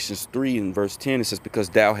is Revelations 3 and verse 10. It says, because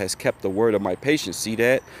thou hast kept the word of my patience. See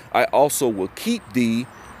that? I also will keep thee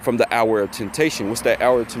from the hour of temptation. What's that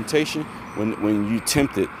hour of temptation? When you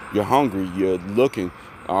tempted, you're hungry, you're looking,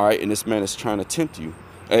 all right, and this man is trying to tempt you.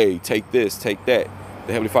 Hey, take this, take that.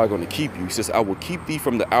 The Heavenly Father is going to keep you. He says, I will keep thee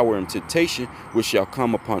from the hour of temptation, which shall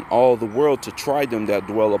come upon all the world to try them that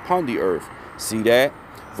dwell upon the earth. See that?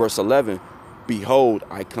 Verse 11, behold,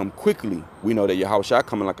 I come quickly. We know that Yahushua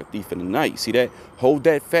coming like a thief in the night. See that? Hold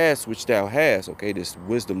that fast which thou hast. Okay, this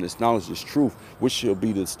wisdom, this knowledge, this truth, which shall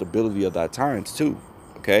be the stability of thy times too.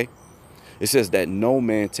 Okay, it says that no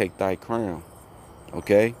man take thy crown.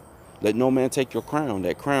 Okay, let no man take your crown.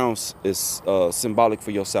 That crown is symbolic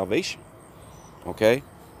for your salvation. Okay,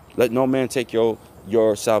 let no man take your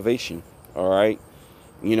salvation. All right.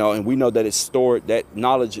 You know, and we know that it's stored, that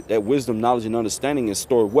knowledge, that wisdom, knowledge, and understanding is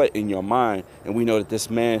stored what? In your mind. And we know that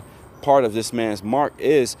this man, part of this man's mark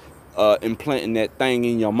is implanting that thing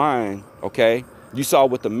in your mind, okay? You saw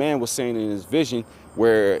what the man was saying in his vision,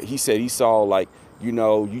 where he said he saw, like, you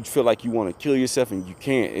know, you feel like you want to kill yourself and you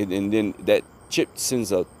can't. And then that chip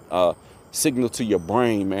sends a signal to your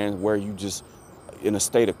brain, man, where you just in a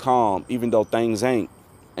state of calm, even though things ain't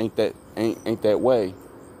that way,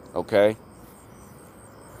 okay?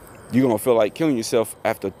 You're gonna feel like killing yourself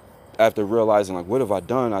after realizing, like, what have I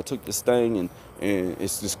done? I took this thing and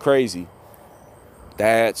it's just crazy.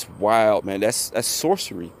 That's wild, man. That's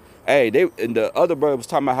sorcery. Hey, and the other brother was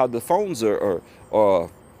talking about how the phones are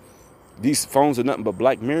these phones are nothing but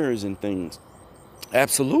black mirrors and things.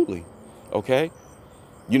 Absolutely. Okay.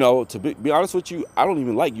 You know, to be honest with you, I don't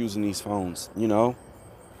even like using these phones, you know.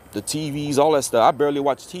 The TVs, all that stuff. I barely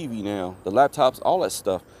watch TV now. The laptops, all that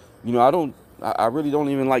stuff. You know, I really don't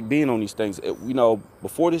even like being on these things. You know,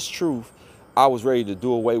 before this truth, I was ready to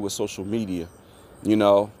do away with social media, you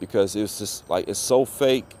know, because it's just like, it's so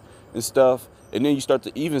fake and stuff. And then you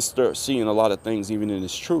start seeing a lot of things even in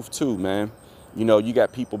this truth too, man. You know, you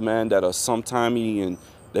got people, man, that are sometimey and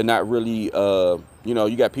they're not really, you know,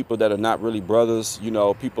 you got people that are not really brothers, you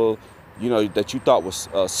know, people, you know, that you thought was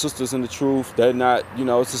sisters in the truth. They're not, you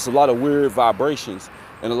know, it's just a lot of weird vibrations.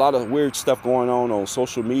 And a lot of weird stuff going on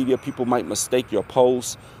social media. People might mistake your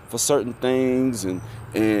posts for certain things.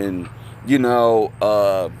 And you know,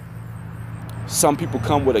 some people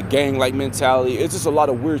come with a gang-like mentality. It's just a lot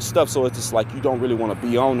of weird stuff. So it's just like you don't really want to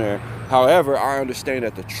be on there. However, I understand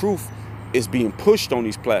that the truth is being pushed on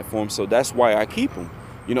these platforms. So that's why I keep them.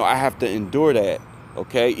 You know, I have to endure that.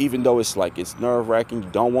 Okay, even though it's like it's nerve-wracking, you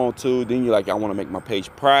don't want to. Then you're like, I want to make my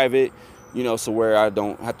page private, you know, so where I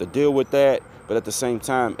don't have to deal with that. But at the same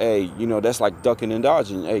time, hey, you know, that's like ducking and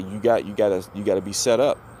dodging. Hey, you gotta be set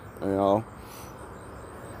up,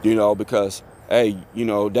 you know, because hey, you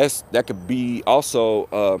know, that could be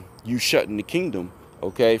also you shutting the kingdom,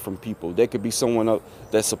 okay, from people. There could be someone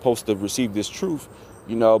that's supposed to receive this truth,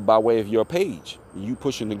 you know, by way of your page, you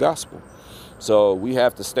pushing the gospel. So we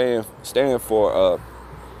have to stand for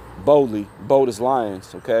boldly, bold as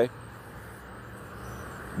lions, okay.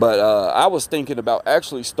 But I was thinking about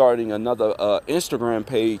actually starting another Instagram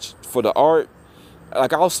page for the art.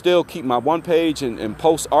 Like, I'll still keep my one page and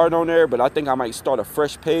post art on there, but I think I might start a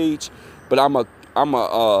fresh page. But I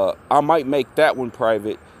might make that one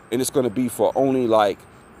private, and it's gonna be for only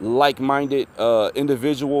like-minded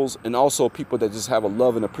individuals, and also people that just have a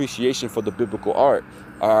love and appreciation for the biblical art.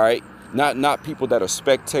 All right, not people that are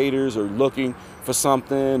spectators or looking for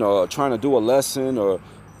something or trying to do a lesson or,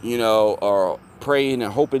 you know, or praying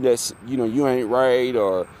and hoping that, you know, you ain't right,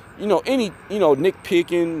 or, you know, any, you know,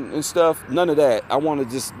 nitpicking and stuff. None of that. I want to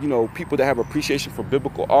just, you know, people that have appreciation for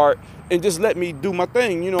biblical art and just let me do my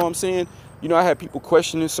thing. You know what I'm saying? You know, I had people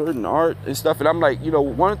questioning certain art and stuff, and I'm like, you know,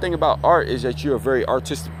 one thing about art is that you're a very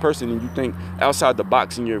artistic person and you think outside the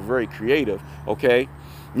box and you're very creative. Okay,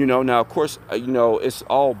 you know, now of course, you know, it's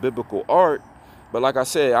all biblical art, but like I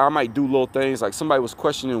said, I might do little things. Like, somebody was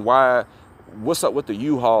questioning what's up with the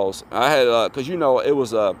U-Hauls. I had, because, you know, it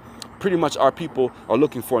was pretty much our people are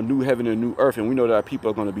looking for a new heaven and a new earth, and we know that our people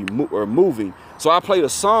are going to be moving. So I played a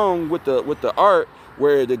song with the art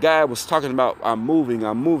where the guy was talking about, I'm moving,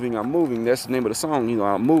 I'm moving, I'm moving. That's the name of the song, you know,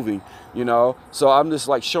 I'm moving, you know. So I'm just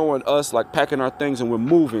like showing us, like, packing our things and we're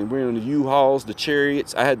moving. We're in the U-Hauls, the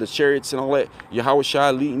chariots. I had the chariots and all that.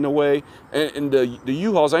 Yahushua leading the way. And the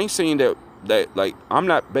U-Hauls, I ain't saying that like, I'm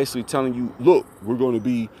not basically telling you, look, we're going to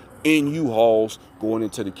be in U-Hauls going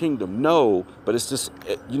into the kingdom. No, but it's just,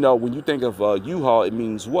 you know, when you think of U-Haul, it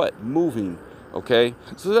means what? Moving. Okay,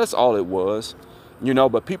 so that's all it was, you know.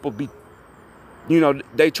 But people be, you know,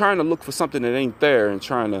 they trying to look for something that ain't there and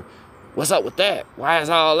trying to, what's up with that? Why is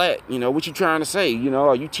all that? You know, what you trying to say? You know,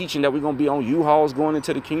 are you teaching that we're gonna be on U-Hauls going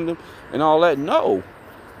into the kingdom and all that? No,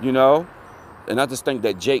 you know. And I just think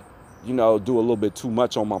that Jake, you know, do a little bit too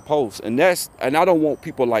much on my posts, and I don't want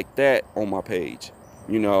people like that on my page.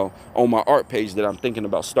 You know, on my art page that I'm thinking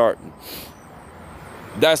about starting.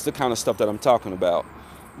 That's the kind of stuff that I'm talking about.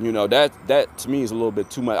 You know, that to me is a little bit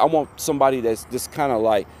too much. I want somebody that's just kind of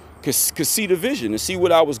like could see the vision and see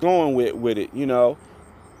what I was going with it. You know,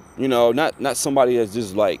 not somebody that's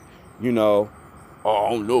just like, you know, Oh, I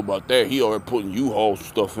don't know about that. He already putting U-Haul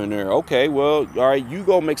stuff in there. Okay, well, all right, you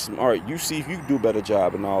go make some, all right, you see if you can do a better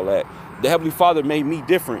job and all that. The Heavenly Father made me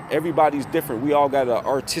different. Everybody's different. We all got an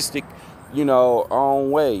artistic, you know, our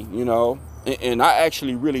own way, you know. And I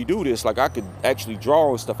actually really do this. Like, I could actually draw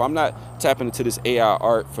and stuff. I'm not tapping into this AI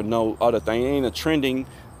art for no other thing. It ain't a trending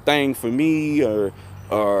thing for me, or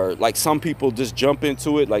like some people just jump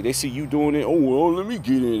into it. Like, they see you doing it. Oh, well, let me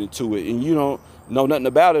get into it. And you don't know nothing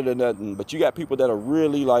about it or nothing. But you got people that are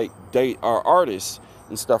really, like, they are artists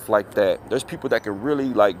and stuff like that. There's people that can really,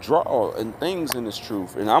 like, draw and things in this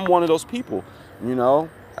truth. And I'm one of those people, you know.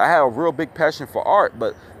 I have a real big passion for art,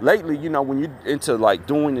 but lately, you know, when you're into like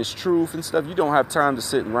doing this truth and stuff, you don't have time to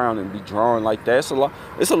sit around and be drawing like that. It's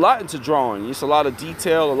a lot into drawing. It's a lot of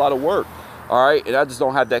detail, a lot of work. All right. And I just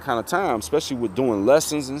don't have that kind of time, especially with doing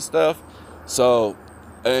lessons and stuff. So,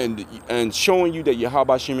 and showing you that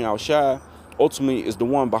Yahweh Shem Yahushua ultimately is the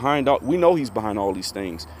one behind all. We know he's behind all these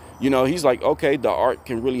things. You know, he's like, okay, the art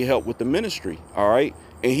can really help with the ministry. All right.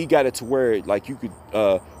 And he got it to where like you could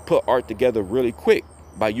put art together really quick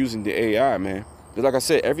by using the AI, man. Because like I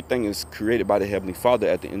said, everything is created by the Heavenly Father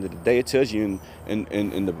at the end of the day. It tells you in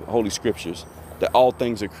the Holy Scriptures that all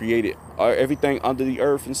things are created. Everything under the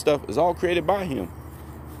earth and stuff is all created by him.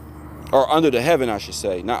 Or under the heaven, I should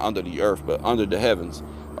say. Not under the earth, but under the heavens.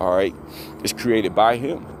 All right? It's created by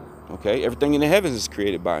him. Okay? Everything in the heavens is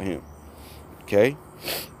created by him. Okay?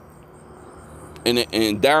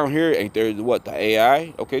 And down here, ain't there what? The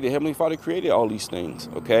AI? Okay? The Heavenly Father created all these things.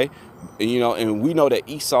 Okay? And, you know, and we know that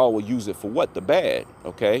Esau will use it for what? The bad,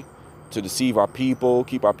 okay? To deceive our people,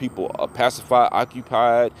 keep our people pacified,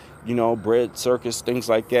 occupied, you know, bread, circus, things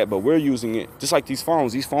like that. But we're using it just like these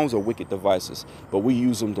phones. These phones are wicked devices, but we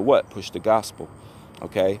use them to what? Push the gospel,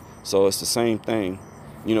 okay? So it's the same thing,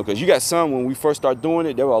 you know, because you got some, when we first start doing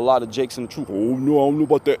it, there were a lot of jakes in the truth. Oh, no, I don't know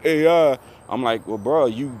about the AI. I'm like, well, bro,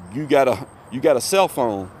 you got a cell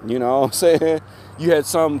phone, you know what I'm saying? You had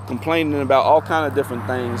some complaining about all kind of different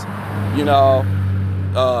things, you know.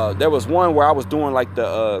 There was one where I was doing like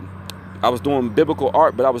I was doing biblical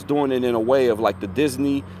art, but I was doing it in a way of like the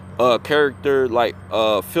Disney character, like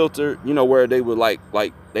filter, you know, where they would like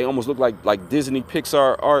they almost look like Disney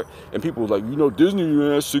Pixar art, and people were like, you know, Disney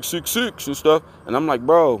 666 and stuff, and I'm like,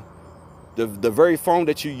 bro, the very phone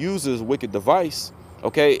that you use is a wicked device,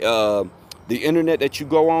 okay? The internet that you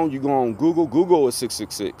go on Google is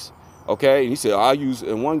 666. Okay, and he said, I use,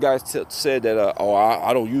 and one guy said that,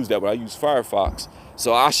 I don't use that, but I use Firefox.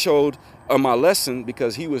 So I showed my lesson,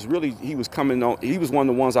 because he was coming on, he was one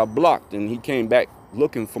of the ones I blocked, and he came back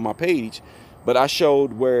looking for my page. But I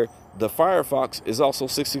showed where the Firefox is also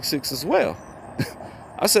 666 as well.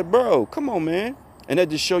 I said, bro, come on, man. And that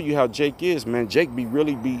just show you how Jake is, man. Jake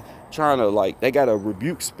really be trying to, like, they got a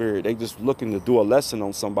rebuke spirit. They just looking to do a lesson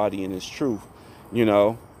on somebody in his truth, you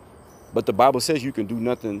know. But the Bible says you can do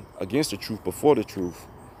nothing against the truth before the truth.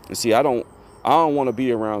 And see, I don't want to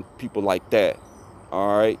be around people like that.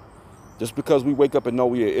 All right. Just because we wake up and know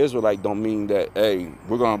we are Israelite don't mean that, hey,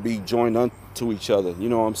 we're going to be joined unto each other. You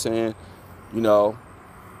know what I'm saying? You know,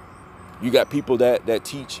 you got people that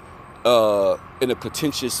teach in a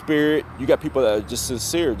contentious spirit. You got people that are just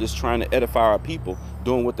sincere, just trying to edify our people,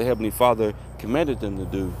 doing what the Heavenly Father commanded them to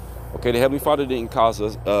do. Okay, the Heavenly Father didn't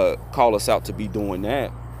call us out to be doing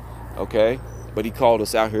that. Okay, but he called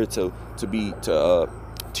us out here to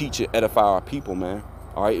teach and edify our people, man.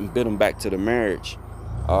 All right, and bid them back to the marriage.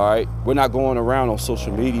 All right, we're not going around on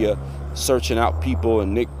social media searching out people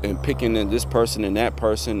and picking in this person and that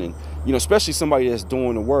person, and you know, especially somebody that's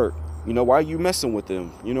doing the work. You know, why are you messing with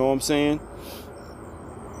them? You know what I'm saying?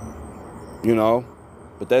 You know,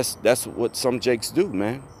 but that's what some jakes do,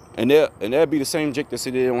 man. And they'll be the same jake that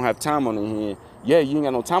say they don't have time on their hand. Yeah, you ain't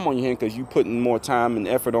got no time on your hand because you putting more time and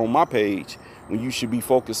effort on my page when you should be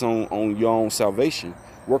focused on your own salvation,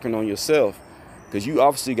 working on yourself. Because you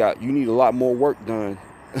obviously you need a lot more work done.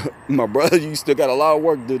 My brother, you still got a lot of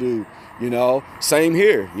work to do, you know. Same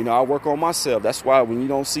here. You know, I work on myself. That's why when you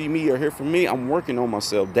don't see me or hear from me, I'm working on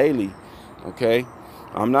myself daily, okay?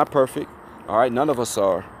 I'm not perfect, all right? None of us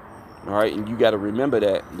are. All right, and you got to remember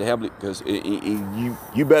that the Heavenly, because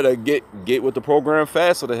you better get with the program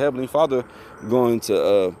fast, or the Heavenly Father going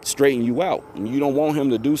to straighten you out, and you don't want him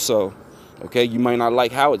to do so. Okay, you might not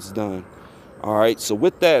like how it's done. All right, so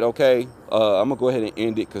with that, okay, I'm gonna go ahead and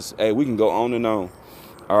end it, because hey, we can go on and on.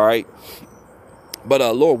 All right, but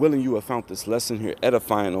Lord willing, you have found this lesson here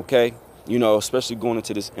edifying. Okay, you know, especially going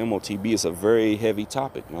into this MOTB, it's a very heavy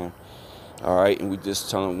topic, man. All right, and we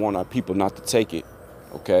just want our people not to take it.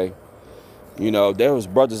 Okay. You know, there was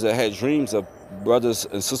brothers that had dreams of brothers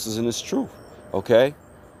and sisters in this truth, okay?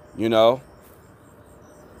 You know,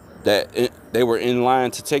 they were in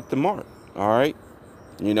line to take the mark. All right.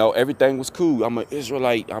 You know, everything was cool. I'm an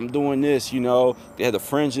Israelite. I'm doing this, you know. They had the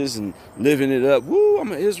fringes and living it up. Woo,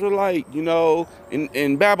 I'm an Israelite, you know,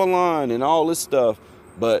 in Babylon and all this stuff.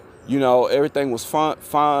 But, you know, everything was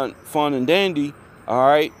fun and dandy. All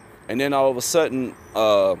right. And then all of a sudden,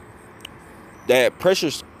 that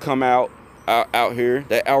pressures come out here,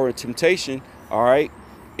 that hour of temptation. All right.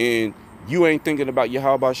 And you ain't thinking about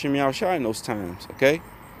Yahweh Shem Yahushua in those times. Okay.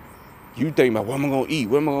 You think about, what am I going to eat?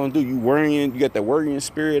 What am I going to do? You worrying, you got that worrying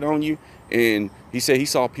spirit on you. And he said he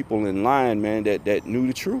saw people in line, man, that knew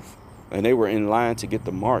the truth. And they were in line to get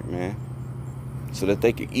the mark, man, so that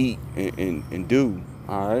they could eat and do.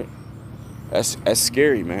 All right. That's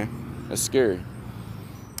scary, man. That's scary.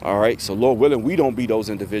 All right. So Lord willing, we don't be those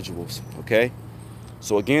individuals. Okay.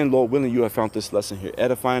 So again, Lord willing, you have found this lesson here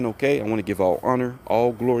edifying. Okay. I want to give all honor,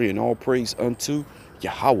 all glory, and all praise unto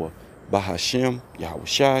Yahweh, Bahashem, Yahweh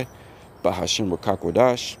Shai, Bahashem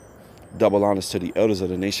Rakakwadash. Double honors to the elders of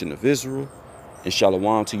the nation of Israel. And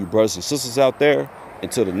shalom to you brothers and sisters out there.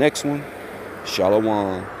 Until the next one,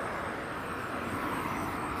 shalom.